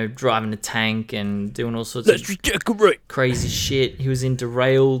driving a tank and doing all sorts of crazy shit. He was in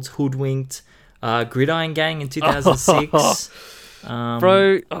Derailed, Hoodwinked, Gridiron Gang in 2006.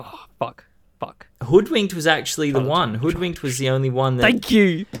 Fuck. Hoodwinked was actually the one. Hoodwinked was the only one that... Thank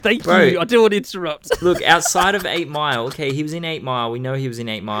you. I didn't want to interrupt. Look, outside of 8 Mile, okay, he was in 8 Mile. We know he was in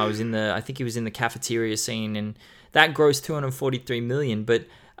 8 Mile. I think he was in the cafeteria scene, and that grossed $243 million, but...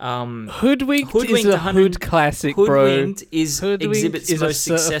 Hoodwinked is a hood classic, bro. Hoodwinked is Exhibit's most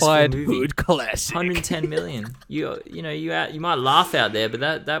successful movie. Hood classic. 110 million. You might laugh out there,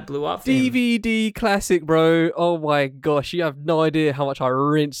 but that blew up for him. DVD classic, bro. Oh my gosh, you have no idea how much I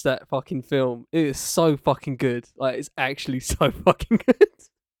rinsed that fucking film. It is so fucking good. Like, it's actually so fucking good.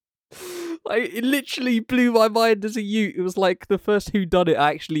 Like, it literally blew my mind as a youth. It was like the first whodunit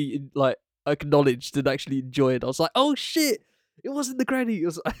I actually acknowledged and actually enjoyed. I was like, oh shit. It wasn't the granny. It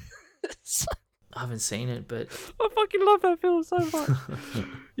was. I haven't seen it, but I fucking love that film so much.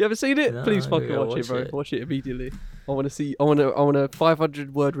 You haven't seen it? No, Please fucking watch it, bro. Watch it immediately. I want a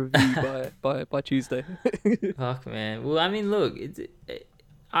 500-word review by Tuesday. Fuck, man. Well, I mean, look,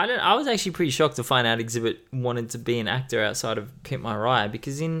 I was actually pretty shocked to find out Exhibit wanted to be an actor outside of Pimp My Ride,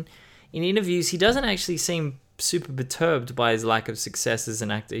 because in interviews he doesn't actually seem super perturbed by his lack of success as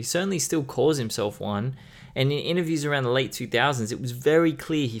an actor. He certainly still calls himself one. And in interviews around the late 2000s, it was very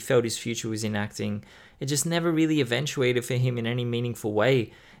clear he felt his future was in acting. It just never really eventuated for him in any meaningful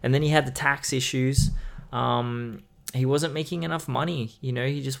way. And then he had the tax issues. He wasn't making enough money.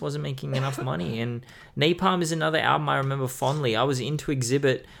 He just wasn't making enough money. And Napalm is another album I remember fondly. I was into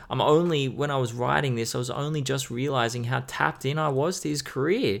Exhibit. When I was writing this, I was only just realizing how tapped in I was to his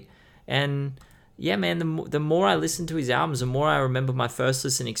career. And... yeah, man, the more I listen to his albums, the more I remember my first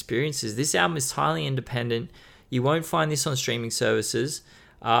listen experiences. This album is entirely independent. You won't find this on streaming services.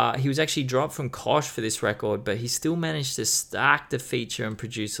 He was actually dropped from Kosh for this record, but he still managed to stack the feature and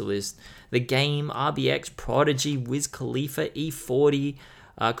producer list. The Game, RBX, Prodigy, Wiz Khalifa, E40,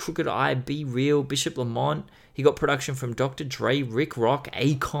 Crooked Eye, Be Real, Bishop Lamont. He got production from Dr. Dre, Rick Rock,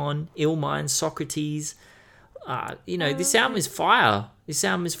 Akon, Illmind, Socrates. This album is fire.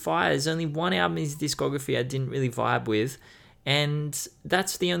 There's only one album in his discography I didn't really vibe with, and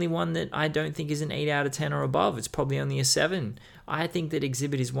that's the only one that I don't think is an 8 out of 10 or above. It's probably only a 7. I think that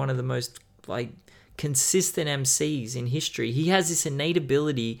Exhibit is one of the most consistent MCs in history. He has this innate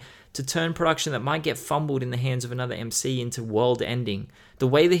ability to turn production that might get fumbled in the hands of another MC into world-ending. The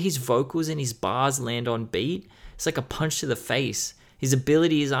way that his vocals and his bars land on beat, it's like a punch to the face. His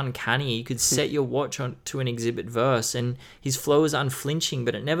ability is uncanny. You could set your watch on to an Exhibit verse, and his flow is unflinching,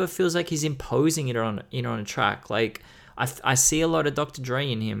 but it never feels like he's imposing it on a track. Like, I see a lot of Dr. Dre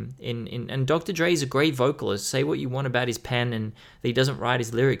in him, and Dr. Dre is a great vocalist. Say what you want about his pen and that he doesn't write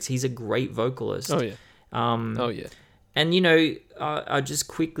his lyrics. He's a great vocalist. Oh yeah. And I'll just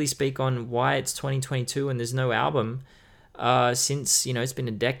quickly speak on why it's 2022 and there's no album. Since it's been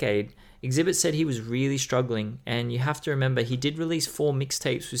a decade. Exhibit said he was really struggling, and you have to remember he did release 4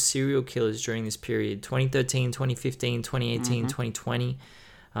 mixtapes with serial killers during this period: 2013, 2015, 2018, 2020.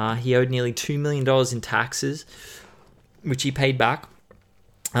 He owed nearly $2 million in taxes, which he paid back.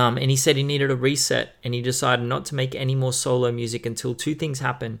 And he said he needed a reset, and he decided not to make any more solo music until 2 things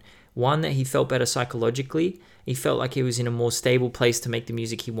happened. One, that he felt better psychologically. He felt like he was in a more stable place to make the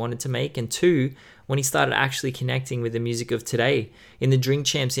music he wanted to make. And 2, when he started actually connecting with the music of today. In the Drink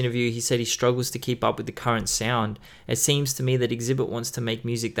Champs interview, he said he struggles to keep up with the current sound. It seems to me that Exhibit wants to make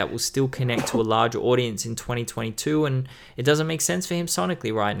music that will still connect to a larger audience in 2022, and it doesn't make sense for him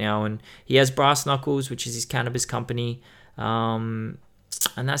sonically right now. And he has Brass Knuckles, which is his cannabis company. And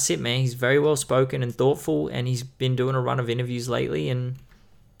that's it, man. He's very well spoken and thoughtful, and he's been doing a run of interviews lately, and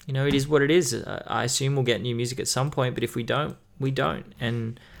it is what it is. I assume we'll get new music at some point, but if we don't, we don't.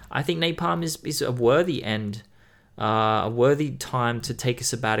 And I think Napalm is a worthy end, a worthy time to take a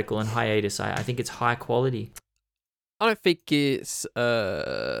sabbatical and hiatus. I think it's high quality. I don't think it's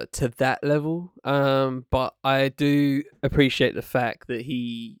to that level, but I do appreciate the fact that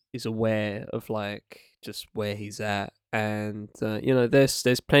he is aware of just where he's at, and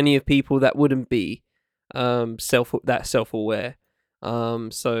there's plenty of people that wouldn't be self-aware.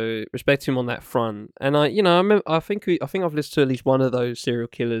 So respect him on that front, and I think I've listened to at least one of those serial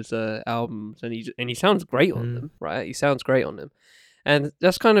killers albums, and he sounds great on them, right? He sounds great on them, and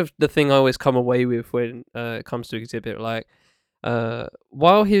that's kind of the thing I always come away with when it comes to Exhibit.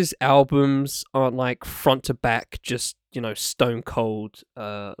 While his albums aren't front to back just stone cold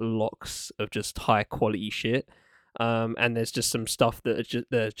locks of just high quality shit, and there's just some stuff that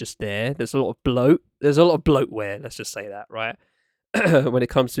are just there. There's a lot of bloat. There's a lot of bloatware. Let's just say that, right? When it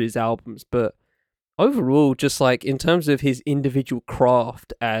comes to his albums, but overall, just in terms of his individual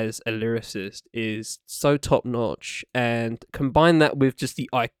craft as a lyricist is so top notch, and combine that with just the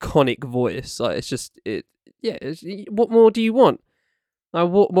iconic voice, what more do you want?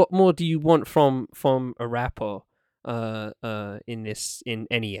 What more do you want from a rapper in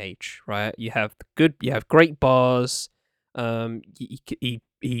any age, right? You have great bars.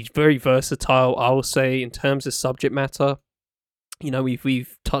 He's very versatile, I will say, in terms of subject matter.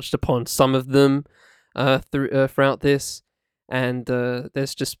 We've touched upon some of them throughout this, and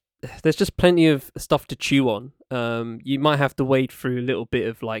there's just plenty of stuff to chew on. You might have to wade through a little bit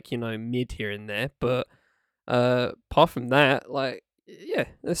of mid here and there, but apart from that,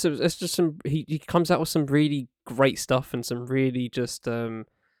 it's just some. He comes out with some really great stuff and some really just either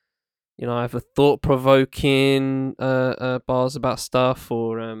thought-provoking bars about stuff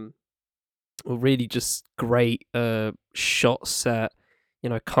or really just great shots at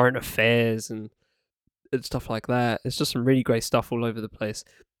current affairs and stuff like that. It's just some really great stuff all over the place.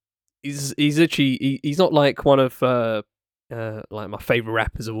 He's literally he's not one of my favorite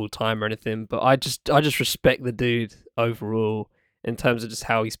rappers of all time or anything, but I just respect the dude overall in terms of just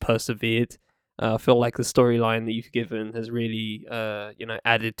how he's persevered. I feel like the storyline that you've given has really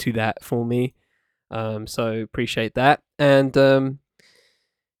added to that for me. So appreciate that. And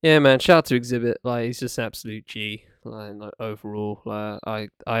yeah, man, shout out to Exhibit. He's just an absolute G. Overall,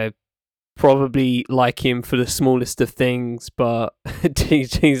 I probably like him for the smallest of things, but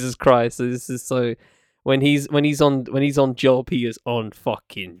Jesus Christ, this is so. When he's on job, he is on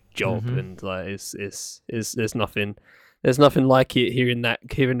fucking job, and there's nothing like it. Hearing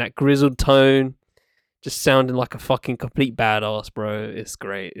that grizzled tone, just sounding like a fucking complete badass, bro. It's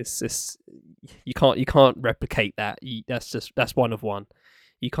great. It's you can't replicate that. That's one of one.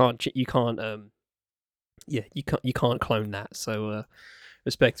 You can't clone that. So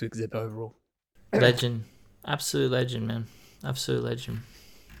respect to Exhibit overall. Legend. Absolute legend, man. Absolute legend.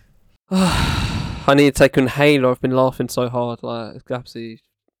 I need to take an inhaler. I've been laughing so hard, like it's absolutely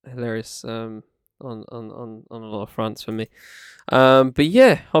hilarious. On a lot of fronts for me. But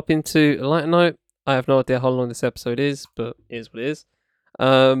yeah, hop into a lighter note. I have no idea how long this episode is, but it is what it is.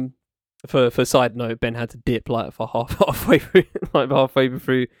 For side note, Ben had to dip like for halfway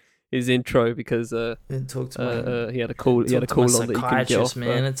through his intro because he had a call on that he couldn't get off.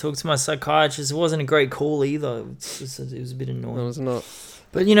 Man, I talked to my psychiatrist. It wasn't a great call either. It was a bit annoying. No, it's not.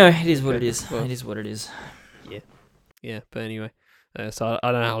 But you know, it is what it is. Well, it is what it is. Yeah. But anyway, so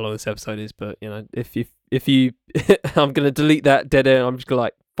I don't know how long this episode is, but you know, if you, I'm gonna delete that dead air. And I'm just gonna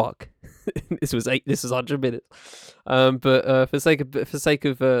like fuck. This was 100 minutes. But for sake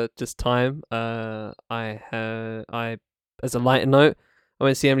of just time, I as a lighter note, I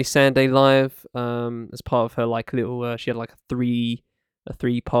went to see Emily Sandé live. As part of her like little, she had like a three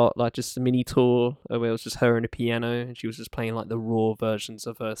part like just a mini tour where it was just her and a piano, and she was just playing like the raw versions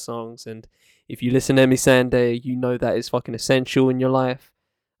of her songs. And if you listen to Emily Sandé, you know that is fucking essential in your life.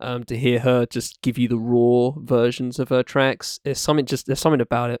 To hear her just give you the raw versions of her tracks, there's something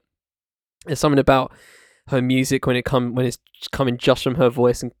about it. There's something about her music when it's coming just from her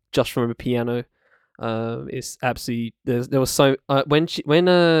voice and just from a piano. It's absolutely there was so when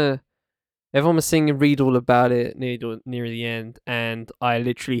everyone was singing "Read All About It" near the end, and I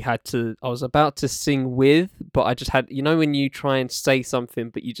was about to sing with, but I just had, you know, when you try and say something,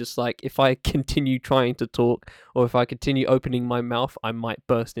 but you just like, if I continue trying to talk or if I continue opening my mouth, I might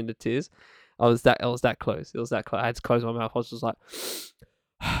burst into tears. I was that close. It was that close. I had to close my mouth. I was just like.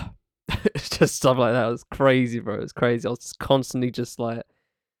 Just stuff like that. It was crazy, bro. It was crazy. I was just constantly just like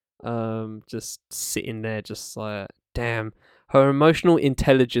just sitting there just like, damn, her emotional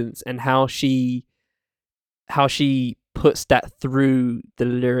intelligence and how she puts that through the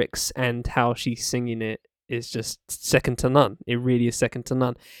lyrics and how she's singing it is just second to none. It really is second to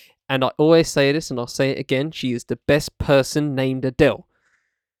none. And I always say this and I'll say it again, she is the best person named Adele,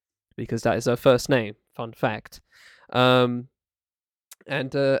 because that is her first name. Fun fact.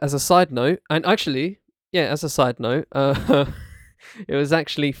 And as a side note, it was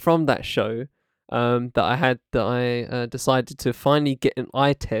actually from that show that I decided to finally get an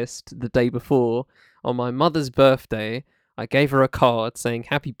eye test the day before. On my mother's birthday, I gave her a card saying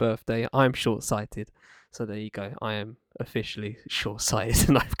 "Happy birthday, I'm short-sighted." So there you go. I am officially short-sighted,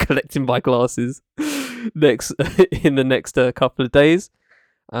 and I'm collecting my glasses in the next couple of days.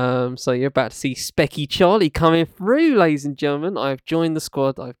 So you're about to see Specky Charlie coming through, ladies and gentlemen. I've joined the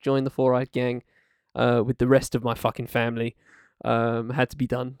squad. I've joined the Four-Eyed Gang, with the rest of my fucking family. Had to be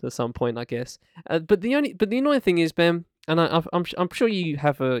done at some point, I guess. But the annoying thing is, Ben, and I'm sure you've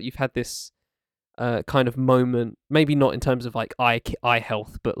had this kind of moment, maybe not in terms of like eye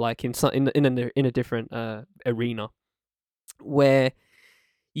health, but like in a different arena, where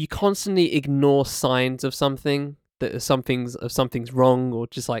you constantly ignore signs of something. That something's wrong, or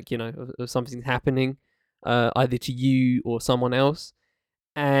just like, you know, of something's happening, either to you or someone else,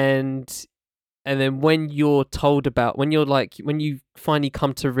 and then when you finally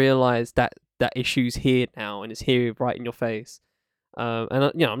come to realize that issue's here now and it's here right in your face,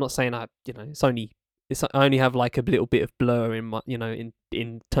 and you know, I'm not saying I only have like a little bit of blur in my, you know,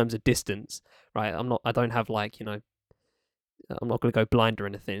 in terms of distance, right? I don't have like, you know, I'm not going to go blind or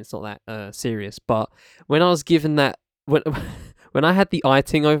anything. It's not that serious. But when I was given that, when I had the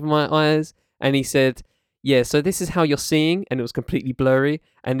eye-ting over my eyes, and he said, "Yeah, so this is how you're seeing," and it was completely blurry,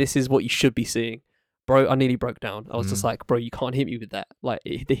 and this is what you should be seeing, bro. I nearly broke down. I was just like, bro, you can't hit me with that. Like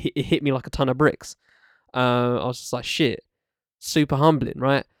it hit me like a ton of bricks. I was just like, shit, super humbling,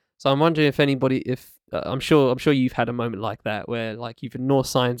 right? So I'm wondering if I'm sure you've had a moment like that where like you've ignored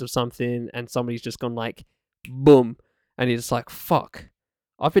signs of something and somebody's just gone like, boom. And you're just like, fuck,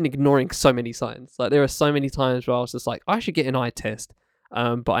 I've been ignoring so many signs. Like, there are so many times where I was just like, I should get an eye test,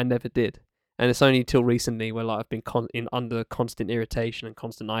 but I never did. And it's only till recently where like I've been under constant irritation and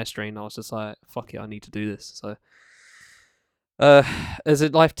constant eye strain. I was just like, fuck it, I need to do this. So, as a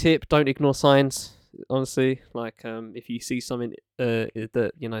life tip, don't ignore signs. Honestly, like if you see something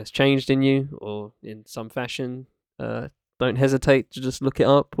that, you know, has changed in you or in some fashion, don't hesitate to just look it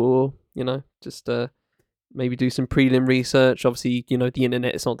up, or, you know, just maybe do some prelim research. Obviously, you know, the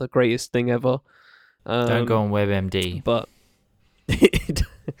internet is not the greatest thing ever. Don't go on WebMD. But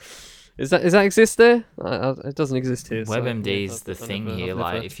does that exist there? It doesn't exist here. WebMD is the thing here.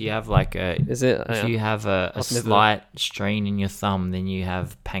 Like, if you have like you have a slight strain in your thumb, then you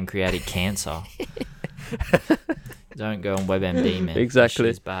have pancreatic cancer. Don't go on WebMD, man. Exactly.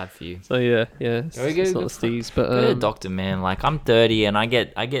 It's bad for you. So yeah, it's not the steez, but Go to a doctor, man. Like, I'm 30 and I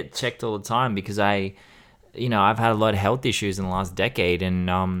get checked all the time because I've had a lot of health issues in the last decade, and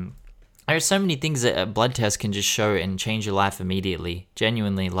there's so many things that a blood test can just show and change your life immediately.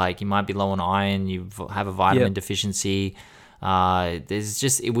 Genuinely, like, you might be low on iron, you have a vitamin deficiency.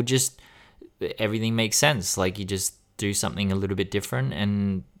 Everything makes sense. Like, you just do something a little bit different,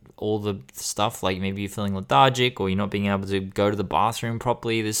 and all the stuff, like maybe you're feeling lethargic or you're not being able to go to the bathroom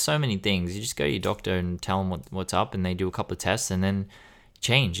properly. There's so many things. You just go to your doctor and tell them what's up, and they do a couple of tests, and then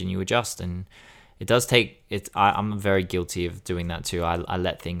change and you adjust. And it does take it. I'm very guilty of doing that too. I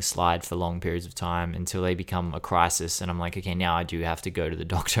let things slide for long periods of time until they become a crisis, and I'm like, okay, now I do have to go to the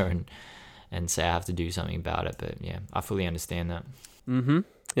doctor and say I have to do something about it. But yeah, I fully understand that.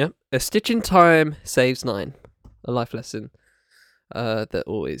 Yep. A stitch in time saves 9. A life lesson that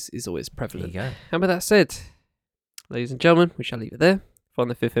is always prevalent. There you go. And with that said, ladies and gentlemen, we shall leave it there from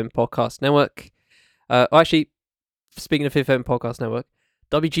the Fifth End Podcast Network. Actually, speaking of Fifth End Podcast Network,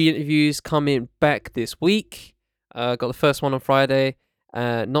 WG interviews coming back this week. Got the first one on Friday.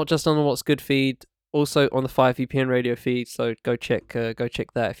 Not just on the What's Good feed, also on the 5VPN radio feed. So go check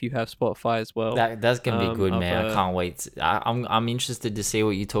that if you have Spotify as well. That's gonna be good, man. I can't wait. I'm interested to see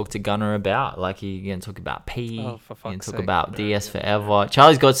what you talk to Gunner about. Like, you're gonna talk about P. Oh, for fuck's You're gonna talk sake. about DS Forever.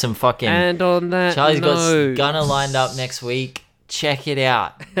 Charlie's got some fucking. And on that Charlie's got note, Gunner lined up next week. Check it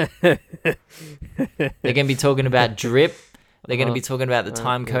out. They're gonna be talking about Drip. They're going to be talking about the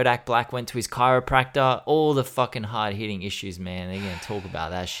time Kodak Black went to his chiropractor. All the fucking hard-hitting issues, man. They're going to talk about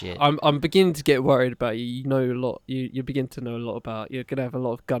that shit. I'm beginning to get worried about you. You know a lot. You begin to know a lot about. You're going to have a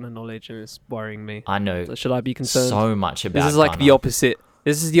lot of Gunner knowledge, and it's worrying me. I know. So should I be concerned? So much about This is like Gunner. the opposite.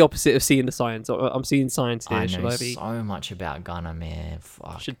 This is the opposite of seeing the signs. I'm seeing signs here. I Should know I be? so much about Gunner, man.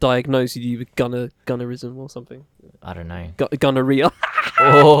 Fuck. Should diagnose you with gunnerism or something? I don't know. Gunneria.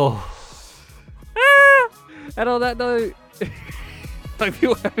 Oh. And on that note, hope you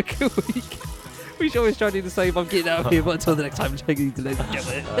all have a good week. We should always try to do the same. I'm getting out of here, but until the next time, check you ladies and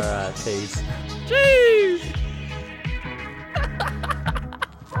gentlemen. Alright, peace. Cheers!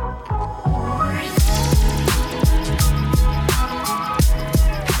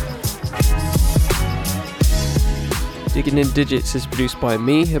 Digging in Digits is produced by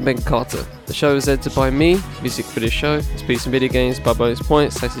me and Ben Carter. The show is edited by me. Music for this show is Peace and Video Games by Bonus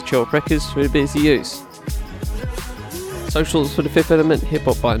Points. Thanks to Chill Records for the ability to use. Socials for the Fifth Element, Hip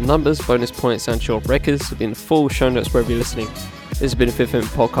Hop by Numbers, Bonus Points, and Chill Records have been the full show notes wherever you're listening. This has been a Fifth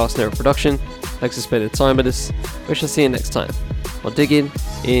Element Podcast Network production. Thanks for spending time with us. We shall see you next time. While digging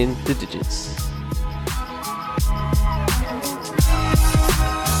in the digits.